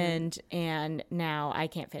apartment, and now I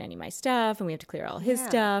can't fit any of my stuff, and we have to clear all his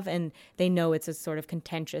stuff. And they know it's a sort of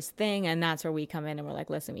contentious thing. And that's where we come in and we're like,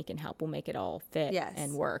 listen, we can help. We'll make it all fit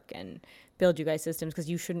and work and build you guys systems, because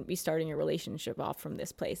you shouldn't be starting your relationship off from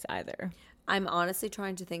this place either. I'm honestly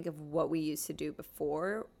trying to think of what we used to do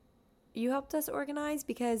before you helped us organize,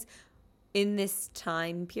 because in this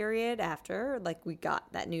time period after, like, we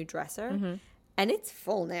got that new dresser, and it's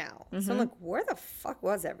full now. So I'm like, where the fuck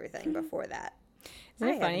was everything before that?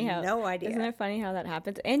 Isn't it funny how? No idea. Isn't it funny how that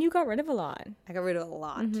happens? And you got rid of a lot. I got rid of a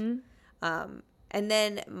lot. And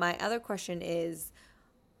then my other question is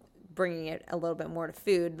bringing it a little bit more to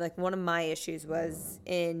food. Like, one of my issues was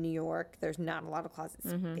in New York, there's not a lot of closet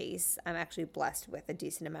space. I'm actually blessed with a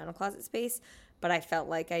decent amount of closet space, but I felt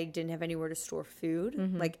like I didn't have anywhere to store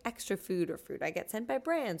food, like extra food or food I get sent by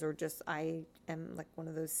brands, or just I am like one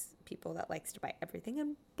of those people that likes to buy everything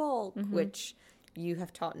in bulk, which you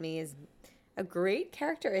have taught me is a great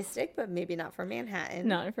characteristic, but maybe not for Manhattan.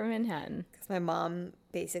 Not for Manhattan. Because my mom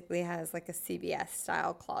basically has like a CVS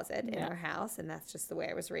style closet in her house, and that's just the way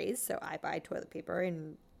I was raised. So I buy toilet paper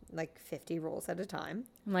in like 50 rolls at a time.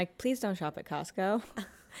 I'm like, please don't shop at Costco.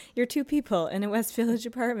 You're two people in a West Village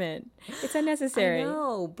apartment. It's unnecessary. I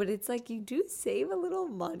know, but it's like you do save a little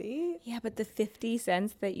money. Yeah, but the 50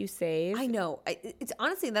 cents that you save. I know. It's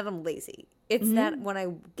honestly that I'm lazy. It's that when I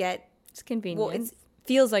get... It's convenience. Well, it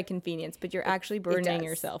feels like convenience, but you're actually burdening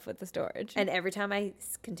yourself with the storage. And every time I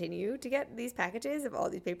continue to get these packages of all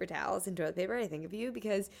these paper towels and toilet paper, I think of you,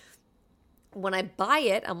 because when I buy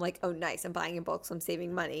it, I'm like, oh, nice, I'm buying in bulk, so I'm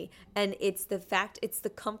saving money. And it's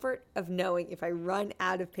the comfort of knowing if I run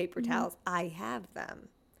out of paper towels, I have them.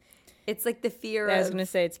 It's like the fear of... I was going to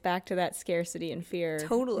say, it's back to that scarcity and fear.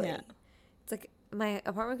 Totally. Yeah. It's like my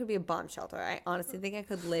apartment could be a bomb shelter. I honestly think I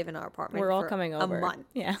could live in our apartment We're all for coming over. a month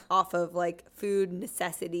Yeah. off of like food,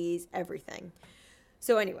 necessities, everything.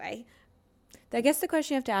 So anyway. I guess the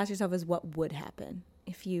question you have to ask yourself is, what would happen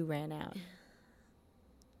if you ran out?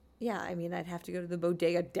 Yeah, I mean, I'd have to go to the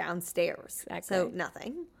bodega downstairs. Exactly. So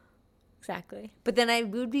nothing. Exactly. But then I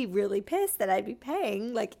would be really pissed that I'd be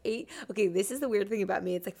paying like Okay, this is the weird thing about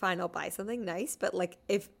me. It's like, fine, I'll buy something nice. But like,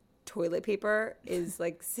 if toilet paper is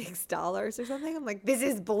like $6 or something, I'm like, this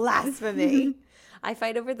is blasphemy. I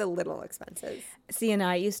fight over the little expenses. See, and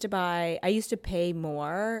I used to pay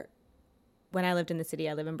more when I lived in the city,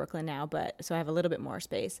 I live in Brooklyn now, so I have a little bit more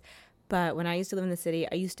space. But when I used to live in the city,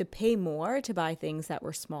 I used to pay more to buy things that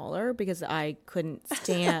were smaller because I couldn't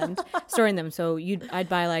stand storing them. So I'd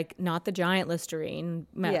buy like not the giant Listerine,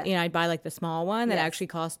 I'd buy like the small one that actually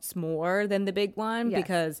costs more than the big one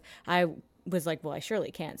because I was like, well, I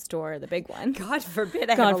surely can't store the big one. God forbid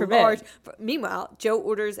I have a large. Meanwhile, Joe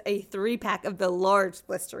orders a 3-pack of the large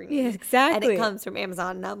Listerine. Yeah, exactly. And it comes from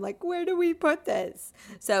Amazon. And I'm like, where do we put this?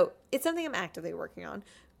 So it's something I'm actively working on.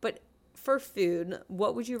 But for food,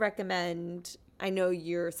 what would you recommend? I know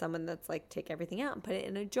you're someone that's like, take everything out and put it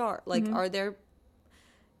in a jar. Like, are there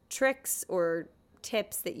tricks or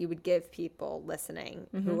tips that you would give people listening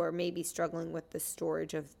who are maybe struggling with the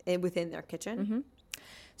storage within their kitchen?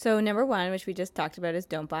 So number one, which we just talked about, is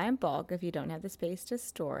don't buy in bulk if you don't have the space to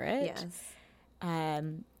store it. Yes.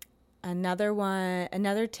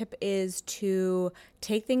 Another tip is to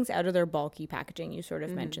take things out of their bulky packaging. You sort of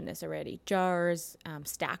mentioned this already. Jars,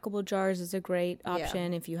 stackable jars is a great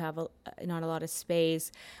option if you have not a lot of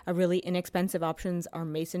space. A really inexpensive options are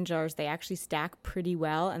mason jars. They actually stack pretty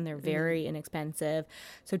well and they're very inexpensive.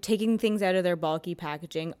 So taking things out of their bulky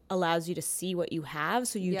packaging allows you to see what you have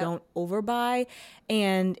so you don't overbuy,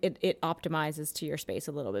 and it optimizes to your space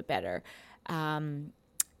a little bit better.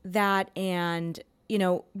 That and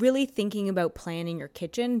really thinking about planning your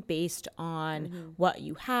kitchen based on what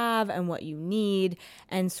you have and what you need,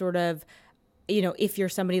 and sort of, if you're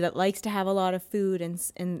somebody that likes to have a lot of food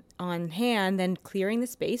and on hand, then clearing the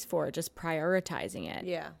space for it, just prioritizing it.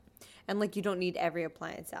 Yeah. And like, you don't need every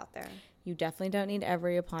appliance out there. You definitely don't need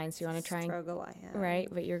every appliance. You want to try struggle I have. Right,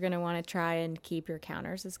 but you're going to want to try and keep your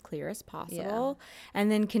counters as clear as possible. And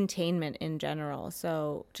then containment in general.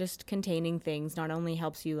 So just containing things not only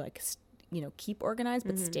helps you like keep organized,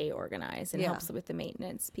 but stay organized, and helps with the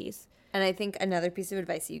maintenance piece. And I think another piece of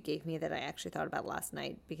advice you gave me that I actually thought about last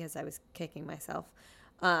night because I was kicking myself.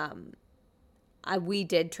 We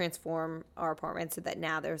did transform our apartment so that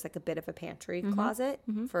now there's like a bit of a pantry closet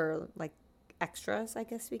for like extras, I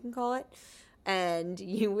guess we can call it. And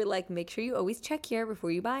you would like, make sure you always check here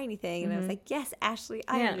before you buy anything. And I was like, yes, Ashley,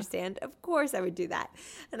 I understand. Of course I would do that.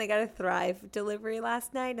 And I got a Thrive delivery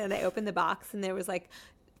last night, and I opened the box and there was like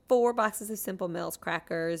 4 boxes of Simple Mills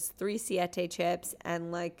crackers, 3 Siete chips,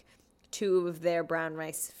 and like 2 of their brown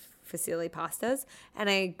rice fusilli pastas. And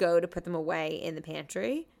I go to put them away in the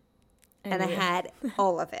pantry, and I had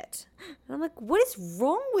all of it. And I'm like, what is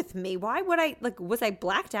wrong with me? Why would was I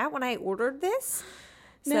blacked out when I ordered this?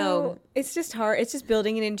 No, it's just hard. It's just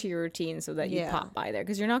building it into your routine so that you pop by there,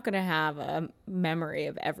 because you're not going to have a memory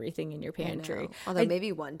of everything in your pantry. Although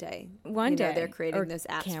maybe one day. One day. They're creating those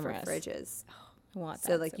apps for fridges. I want that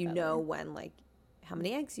so like when like how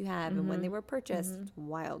many eggs you have and when they were purchased.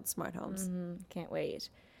 Wild smart homes. Can't wait.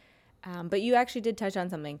 But you actually did touch on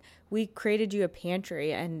something. We created you a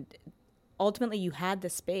pantry, and ultimately you had the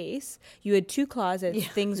space. You had 2 closets.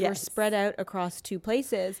 Things were spread out across 2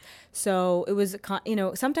 places. So it was,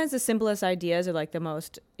 sometimes the simplest ideas are like the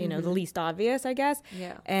most, the least obvious, I guess.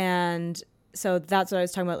 Yeah. And so that's what I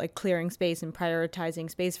was talking about, like clearing space and prioritizing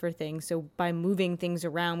space for things. So by moving things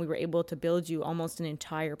around, we were able to build you almost an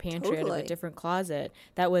entire pantry out of a different closet.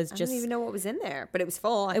 That was just, I don't even know what was in there, but it was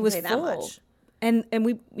full. It was full. That much. And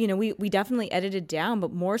we definitely edited down,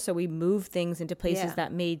 but more so we moved things into places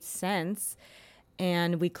that made sense,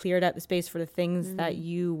 and we cleared out the space for the things that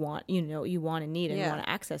you want, you want and need and want to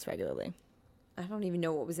access regularly. I don't even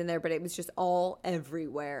know what was in there, but it was just all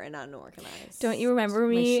everywhere and unorganized. Don't you remember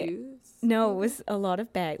me? My shoes? No, it was a lot of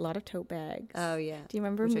tote bags. Oh, yeah. Do you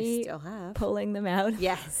remember Which me I still have. Pulling them out?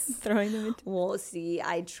 Yes. Throwing them into... Well, see,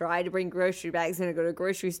 I try to bring grocery bags when I go to a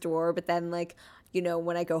grocery store, but then like,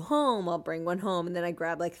 when I go home, I'll bring one home, and then I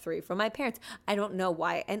grab like 3 from my parents. I don't know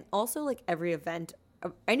why. And also like every event,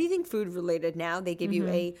 anything food related now, they give you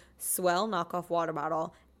a Swell knockoff water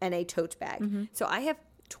bottle and a tote bag. So I have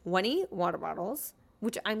 20 water bottles,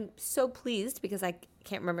 which I'm so pleased because I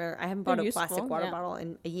can't remember. I haven't bought a plastic water bottle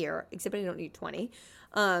in a year, except I don't need 20.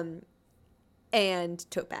 And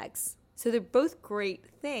tote bags. So they're both great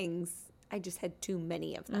things. I just had too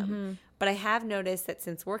many of them. But I have noticed that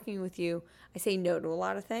since working with you, I say no to a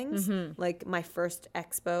lot of things. Like my first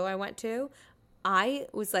expo I went to, I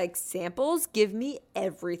was like, samples, give me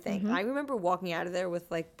everything. I remember walking out of there with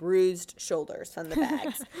like bruised shoulders from the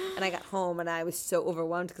bags. And I got home and I was so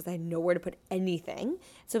overwhelmed because I had nowhere to put anything.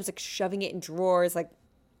 So I was like shoving it in drawers, like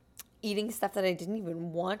eating stuff that I didn't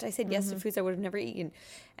even want. I said yes to foods I would have never eaten.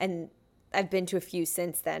 And I've been to a few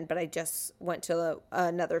since then, but I just went to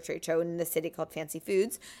another trade show in the city called Fancy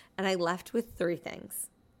Foods. And I left with 3 things,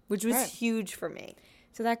 which was huge for me.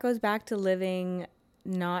 So that goes back to living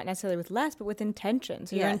not necessarily with less, but with intention.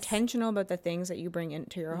 So you're Yes. intentional about the things that you bring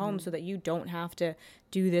into your home so that you don't have to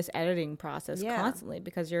do this editing process Yeah. constantly,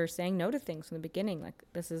 because you're saying no to things from the beginning. Like,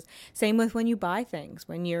 this is same with when you buy things,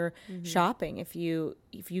 when you're shopping. If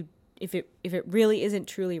it really isn't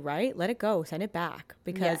truly right, let it go, send it back,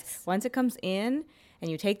 because Yes. once it comes in and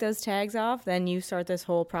you take those tags off, then you start this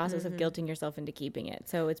whole process of guilting yourself into keeping it.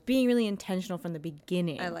 So it's being really intentional from the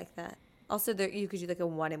beginning. I like that. Also, you could do like a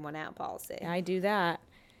 1 in 1 out policy, I do that.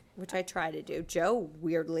 which I try to do. Joe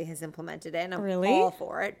weirdly has implemented it, and I'm Really? all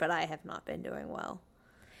for it, but I have not been doing well.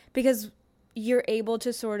 Because you're able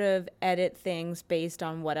to sort of edit things based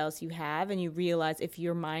on what else you have, and you realize if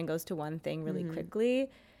your mind goes to one thing really quickly,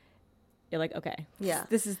 you're like, okay, Yeah.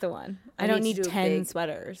 this is the one. I I don't need need to do a 10 big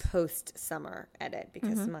sweaters. Post summer edit,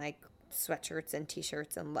 because my sweatshirts and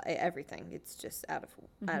t-shirts and everything, it's just out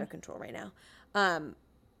of control right now.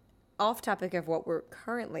 Off topic of what we're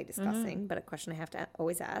currently discussing, but a question I have to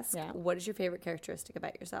always ask: Yeah. What is your favorite characteristic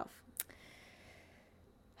about yourself?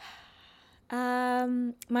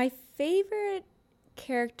 My favorite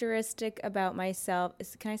characteristic about myself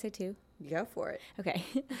is, can I say two? Go for it. Okay.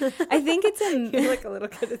 I think it's You're like a little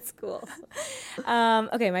kid at school.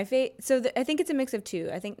 okay, I think it's a mix of two.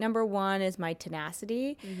 I think number one is my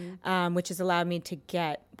tenacity, which has allowed me to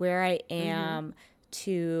get where I am,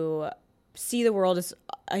 to see the world as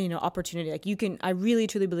opportunity. Like, I really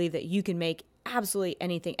truly believe that you can make absolutely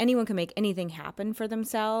anything. Anyone can make anything happen for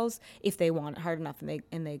themselves if they want it hard enough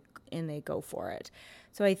and they go for it.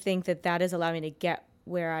 So I think that has allowed me to get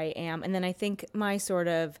where I am. And then I think my sort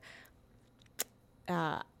of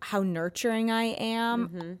how nurturing I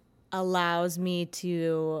am allows me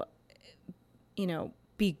to,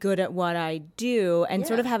 be good at what I do and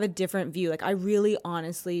sort of have a different view. Like, I really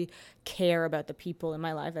honestly care about the people in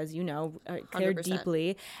my life, as you know. I care 100%.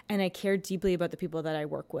 deeply, and I care deeply about the people that I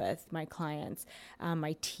work with, my clients,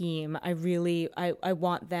 my team. I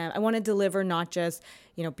want them. I want to deliver not just,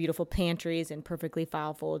 beautiful pantries and perfectly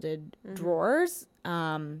file folded drawers,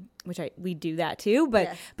 which we do that too,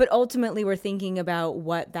 but ultimately we're thinking about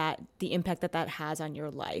the impact that has on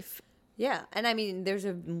your life. Yeah, and I mean, there's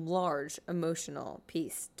a large emotional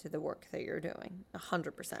piece to the work that you're doing,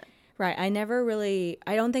 100%. Right. I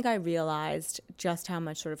don't think I realized just how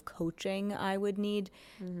much sort of coaching I would need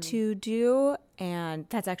to do. And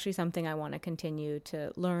that's actually something I want to continue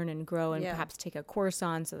to learn and grow and perhaps take a course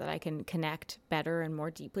on, so that I can connect better and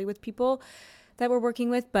more deeply with people that we're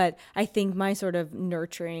working with. But I think my sort of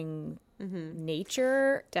nurturing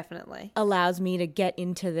nature Definitely allows me to get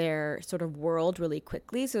into their sort of world really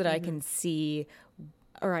quickly, so that I can see,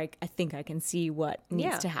 or I think I can see what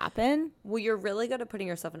needs to happen. Well, you're really good at putting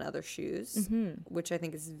yourself in other shoes, which I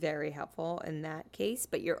think is very helpful in that case.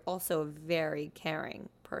 But you're also a very caring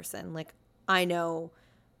person. Like, I know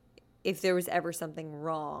if there was ever something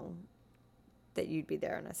wrong, that you'd be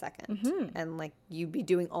there in a second. And, like, you'd be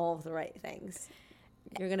doing all of the right things.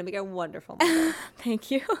 You're going to be a wonderful mother.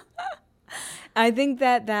 Thank you. I think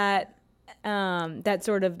that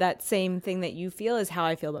sort of that same thing that you feel is how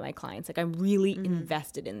I feel about my clients. Like, I'm really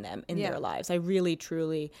invested in them, in their lives. I really,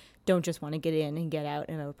 truly don't just want to get in and get out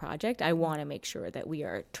in a project. I want to make sure that we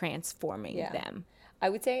are transforming them. I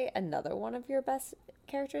would say another one of your best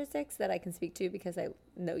characteristics that I can speak to, because I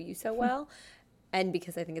know you so well, and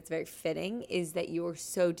because I think it's very fitting, is that you are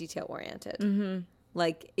so detail-oriented.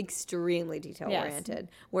 Like, extremely detail-oriented.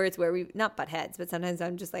 Where it's where we, not butt heads, but sometimes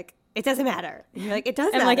I'm just like, it doesn't matter. And you're like, it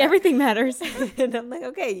does matter. And like, everything matters. And I'm like,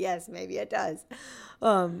 okay, yes, maybe it does.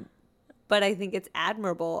 But I think it's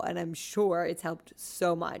admirable, and I'm sure it's helped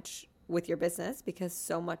so much with your business, because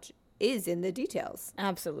so much is in the details.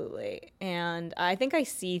 Absolutely. And I think I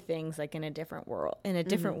see things like in a different world, in a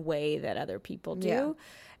different way that other people do. Yeah.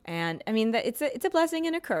 And I mean, it's a blessing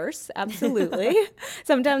and a curse. Absolutely.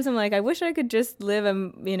 Sometimes I'm like, I wish I could just live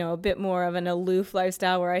a bit more of an aloof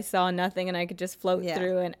lifestyle where I saw nothing and I could just float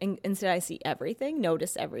through, and instead I see everything,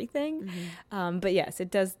 notice everything. But yes, it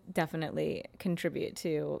does definitely contribute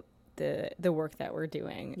to the work that we're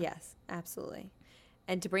doing. Yes, absolutely.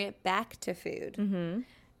 And to bring it back to food,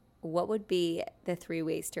 what would be the 3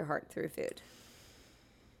 ways to your heart through food?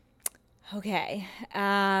 Okay.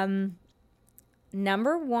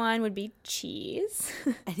 Number 1 would be cheese.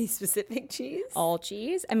 Any specific cheese? All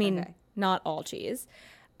cheese. I mean, not all cheese.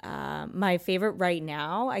 My favorite right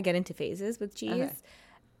now, I get into phases with cheese,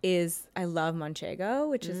 is I love Manchego,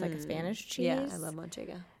 which is like a Spanish cheese. Yeah, I love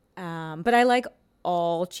Manchego. But I like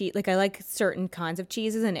all cheese. Like, I like certain kinds of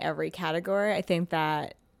cheeses in every category. I think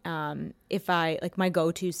that if I, like, my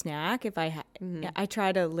go-to snack, if I I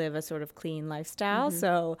try to live a sort of clean lifestyle,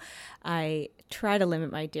 so I try to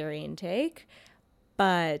limit my dairy intake.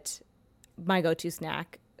 But my go-to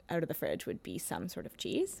snack out of the fridge would be some sort of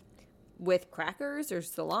cheese. With crackers or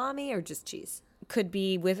salami or just cheese? Could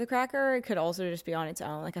be with a cracker. It could also just be on its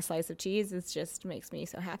own, like a slice of cheese. It just makes me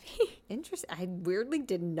so happy. Interesting. I weirdly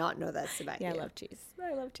did not know that about you. Yeah, I love cheese.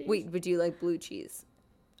 I love cheese. Wait, but do you like blue cheese?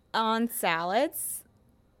 On salads.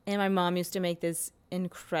 And my mom used to make this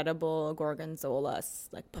incredible gorgonzola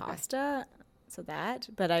like pasta. So that,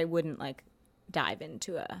 but I wouldn't like dive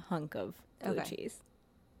into a hunk of blue cheese.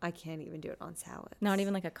 I can't even do it on salad. Not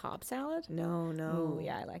even like a Cobb salad? No. Ooh,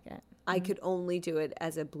 yeah, I like it. I could only do it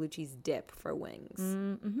as a blue cheese dip for wings.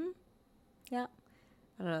 Mm-hmm. Yeah.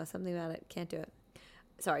 I don't know, something about it. Can't do it.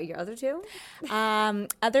 Sorry, your other two?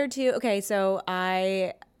 Other two. Okay, so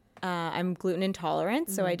I'm gluten intolerant,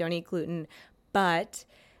 so I don't eat gluten, but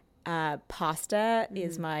pasta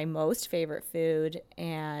is my most favorite food,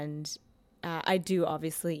 and I do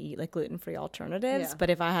obviously eat like gluten-free alternatives, but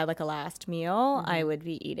if I had like a last meal, I would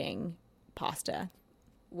be eating pasta.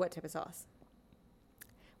 What type of sauce?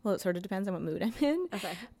 Well, it sort of depends on what mood I'm in.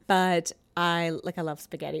 Okay. But I love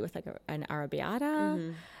spaghetti with like an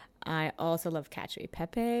arrabbiata. I also love cacio e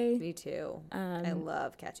pepe. Me too. I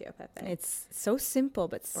love cacio e pepe. It's so simple,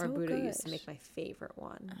 but so Buddha good. used to make my favorite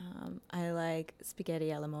one. I like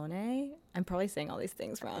spaghetti alla limone. I'm probably saying all these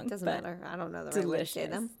things wrong. It doesn't matter. I don't know the right way to say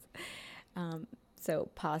them.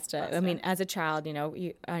 So pasta. I mean, as a child, you know,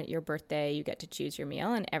 at your birthday, you get to choose your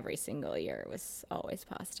meal, and every single year it was always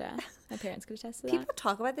pasta. My parents could attest to that. People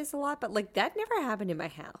talk about this a lot, but like that never happened in my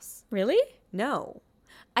house. Really? No.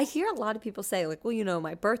 I hear a lot of people say like, well, you know,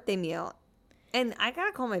 my birthday meal. And I got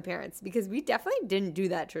to call my parents because we definitely didn't do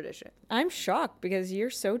that tradition. I'm shocked because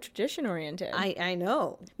you're so tradition oriented. I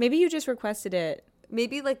know. Maybe you just requested it.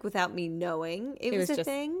 Maybe like without me knowing it was a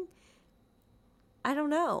thing. I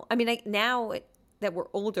don't know. I mean, now that we're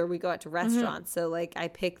older, we go out to restaurants. So like I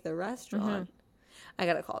pick the restaurant. I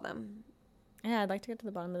got to call them. Yeah, I'd like to get to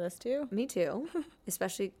the bottom of this too. Me too.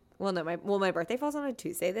 Especially, my birthday falls on a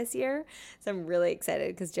Tuesday this year. So I'm really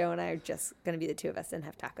excited because Joe and I are just going to be the two of us and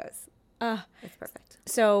have tacos. It's perfect.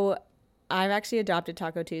 So I've actually adopted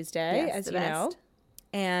Taco Tuesday, Yes, as the you know. best.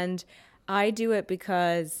 And I do it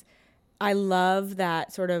because I love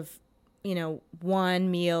that sort of, you know,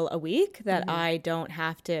 one meal a week that I don't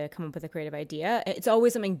have to come up with a creative idea. It's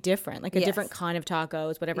always something different, like a different kind of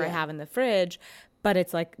tacos, whatever I have in the fridge. But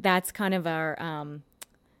it's like, that's kind of our,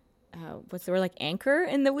 what's the word, like anchor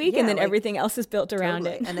in the week. Yeah, and then like, everything else is built around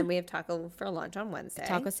it. And then we have taco for lunch on Wednesday.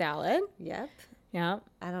 Taco salad. Yep. Yeah.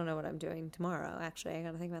 I don't know what I'm doing tomorrow, actually. I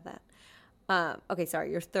got to think about that. Okay,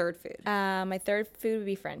 sorry, your third food. My third food would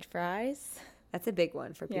be French fries. That's a big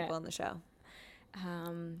one for people on the show.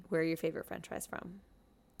 Where are your favorite French fries from?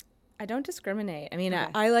 I don't discriminate. I mean,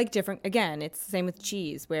 I like different. Again, it's the same with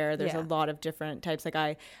cheese, where there's Yeah. a lot of different types. Like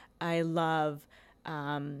I love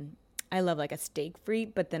like a steak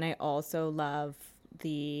frite, but then I also love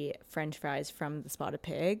the French fries from the Spotted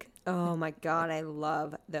Pig. Oh my God, I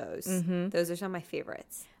love those. Those are some of my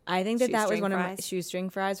favorites. I think that was Shoestring one of my fries? shoestring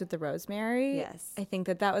fries with the rosemary. Yes. I think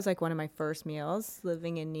that was like one of my first meals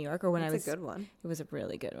living in New York, or when That's a good one. It was a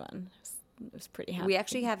really good one. It was pretty happy. We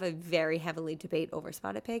actually have a very heavily debate over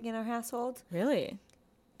Spotted Pig in our household Really?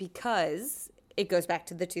 because it goes back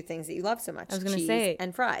to the two things that you love so much. I was going to cheese say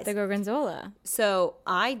and fries. the gorgonzola. So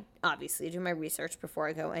I obviously do my research before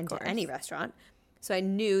I go into any restaurant. So I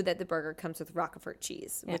knew that the burger comes with Roquefort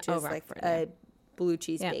cheese, which is like a blue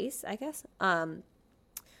cheese base, I guess.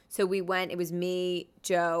 So we went, it was me,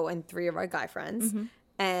 Joe, and 3 of our guy friends.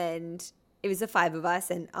 And it was the 5 of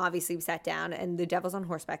us. And obviously we sat down, and the Devils on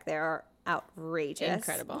Horseback there are outrageous.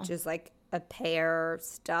 Incredible. Which is like a pear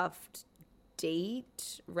stuffed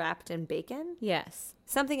date wrapped in bacon. Yes.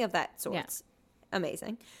 Something of that sort. Yeah.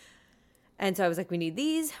 Amazing. And so I was like, we need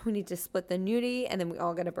these. We need to split the nudie. And then we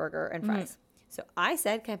all get a burger and fries. So I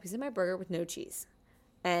said, can I please have my burger with no cheese?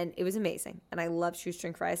 And it was amazing. And I love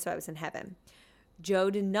shoestring fries, so I was in heaven. Joe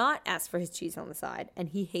did not ask for his cheese on the side, and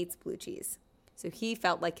he hates blue cheese. So he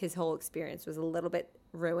felt like his whole experience was a little bit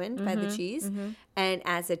ruined by the cheese. And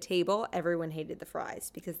as a table, everyone hated the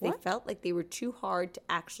fries because they felt like they were too hard to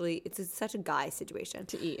actually, such a guy situation.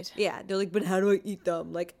 To eat. Yeah. They're like, but how do I eat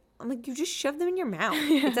them? Like, I'm like, you just shove them in your mouth.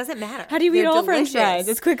 It doesn't matter. How do you eat all delicious. French fries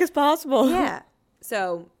as quick as possible? Yeah.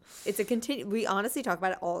 So it's a we honestly talk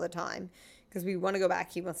about it all the time because we want to go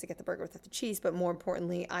back. He wants to get the burger without the cheese, but more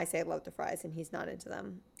importantly, I say I love the fries and he's not into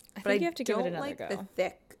them. I think you have to give it another like go. the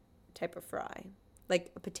thick type of fry,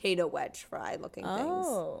 like a potato wedge fry looking things.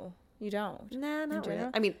 Oh, you don't? Nah, not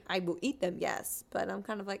really. I mean, I will eat them, yes, but I'm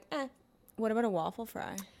kind of like, eh. What about a waffle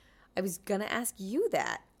fry? I was gonna ask you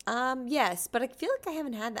that. Yes, but I feel like I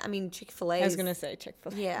haven't had that. I mean, Chick-fil-A. I was gonna say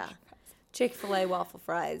Chick-fil-A. Yeah, Chick-fil-A waffle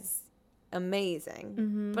fries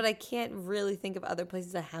amazing. But I can't really think of other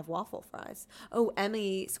places that have waffle fries. Oh,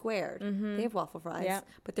 Emmy Squared. They have waffle fries. Yeah.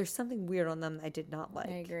 But there's something weird on them that I did not like.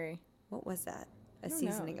 I agree. What was that? A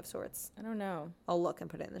seasoning of sorts. I don't know. I'll look and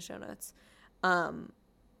put it in the show notes.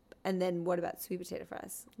 And then what about sweet potato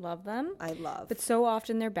fries? Love them. I love. But so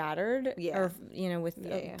often they're battered. Yeah. Or, with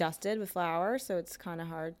dusted with flour. So it's kind of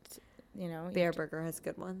hard, Bear Burger has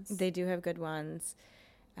good ones. They do have good ones.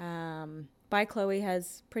 By Chloe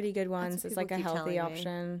has pretty good ones. It's like a healthy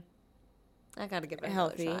option. I got to give it a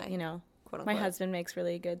healthy, try. Quote, my husband makes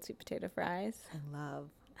really good sweet potato fries.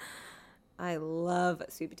 I love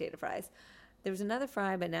sweet potato fries. There was another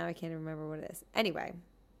fry, but now I can't remember what it is. Anyway.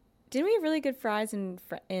 Didn't we have really good fries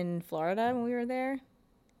in Florida when we were there?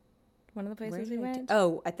 One of the places we went?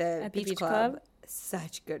 At the Beach Club.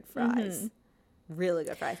 Such good fries. Really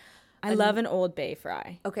good fries. I love an Old Bay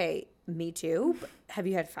fry. Okay, me too. Have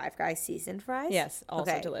you had Five Guys seasoned fries? Yes,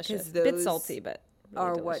 also delicious. Bit salty, but really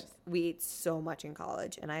are delicious. What we ate so much in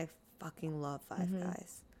college, and I fucking love Five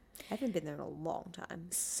Guys. I haven't been there in a long time.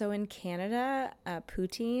 So in Canada,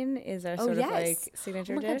 poutine is our sort of like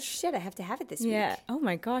signature dish. God, shit, I have to have it this week. Yeah. Oh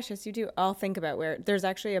my gosh, yes you do. I'll think about where. There's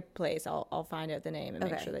actually a place. I'll find out the name and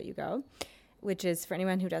make sure that you go. Which is, for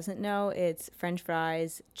anyone who doesn't know, it's French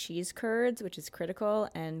fries, cheese curds, which is critical,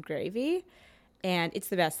 and gravy. And it's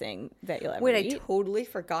the best thing that you'll ever eat. I totally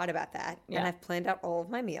forgot about that. Yeah. And I've planned out all of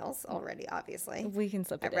my meals already, obviously. We can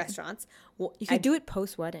slip it in. At restaurants. Well, you could do it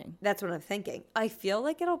post-wedding. That's what I'm thinking. I feel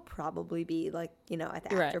like it'll probably be like, at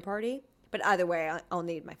the after party. But either way, I'll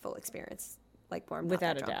need my full experience. Like, more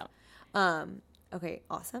without a doubt. Okay,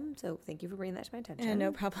 awesome. So thank you for bringing that to my attention. Yeah,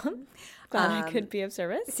 no problem. Glad I could be of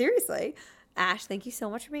service. Seriously. Ash, thank you so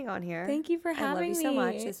much for being on here. Thank you for having me. I love you so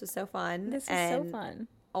much. This was so fun. This was so fun.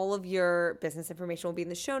 All of your business information will be in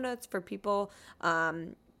the show notes for people.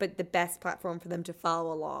 But the best platform for them to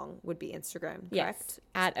follow along would be Instagram, correct? Yes,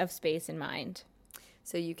 at Of Space in Mind.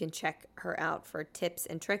 So you can check her out for tips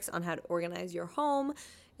and tricks on how to organize your home,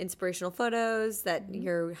 inspirational photos that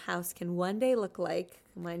your house can one day look like.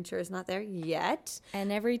 Mine sure is not there yet.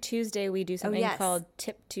 And every Tuesday we do something called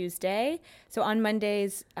Tip Tuesday. So on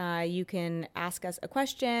Mondays, you can ask us a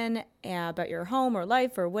question about your home or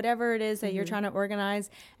life or whatever it is that you're trying to organize,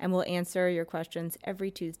 and we'll answer your questions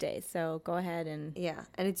every Tuesday. So go ahead and... Yeah,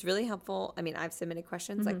 and it's really helpful. I mean, I've submitted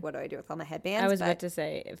questions like, what do I do with all my headbands? I was about to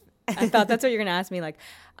say, I thought that's what you're going to ask me. Like,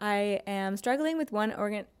 I am struggling with one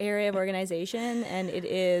area of organization, and it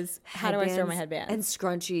is, how do I store my headbands? And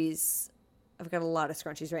scrunchies. I've got a lot of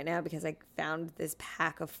scrunchies right now because I found this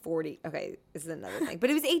pack of 40. Okay, this is another thing.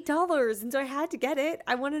 But it was $8, and so I had to get it.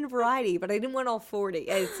 I wanted a variety, but I didn't want all 40.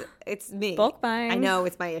 It's me. Bulk buying. I know,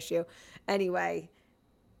 it's my issue. Anyway,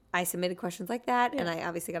 I submitted questions like that, and I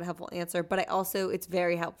obviously got a helpful answer. But it's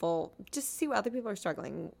very helpful just to see what other people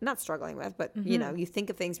are not struggling with, but, you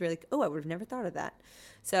think of things where you're like, oh, I would have never thought of that.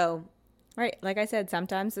 So... Right. Like I said,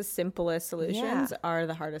 sometimes the simplest solutions are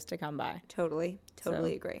the hardest to come by. Totally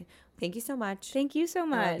agree. Thank you so much. Thank you so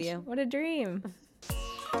much. I love you. What a dream.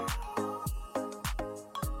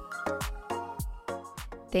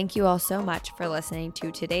 Thank you all so much for listening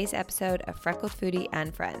to today's episode of Freckled Foodie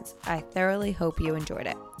and Friends. I thoroughly hope you enjoyed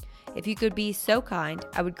it. If you could be so kind,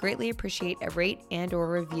 I would greatly appreciate a rate and or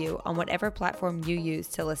review on whatever platform you use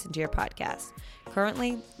to listen to your podcast.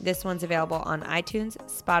 Currently, this one's available on iTunes,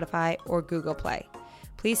 Spotify, or Google Play.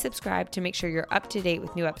 Please subscribe to make sure you're up to date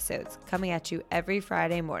with new episodes coming at you every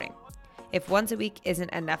Friday morning. If once a week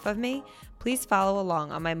isn't enough of me, please follow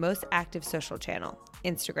along on my most active social channel,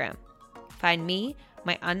 Instagram. Find me,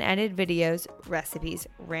 my unedited videos, recipes,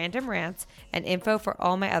 random rants, and info for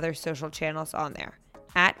all my other social channels on there,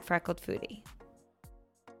 @Freckled Foodie.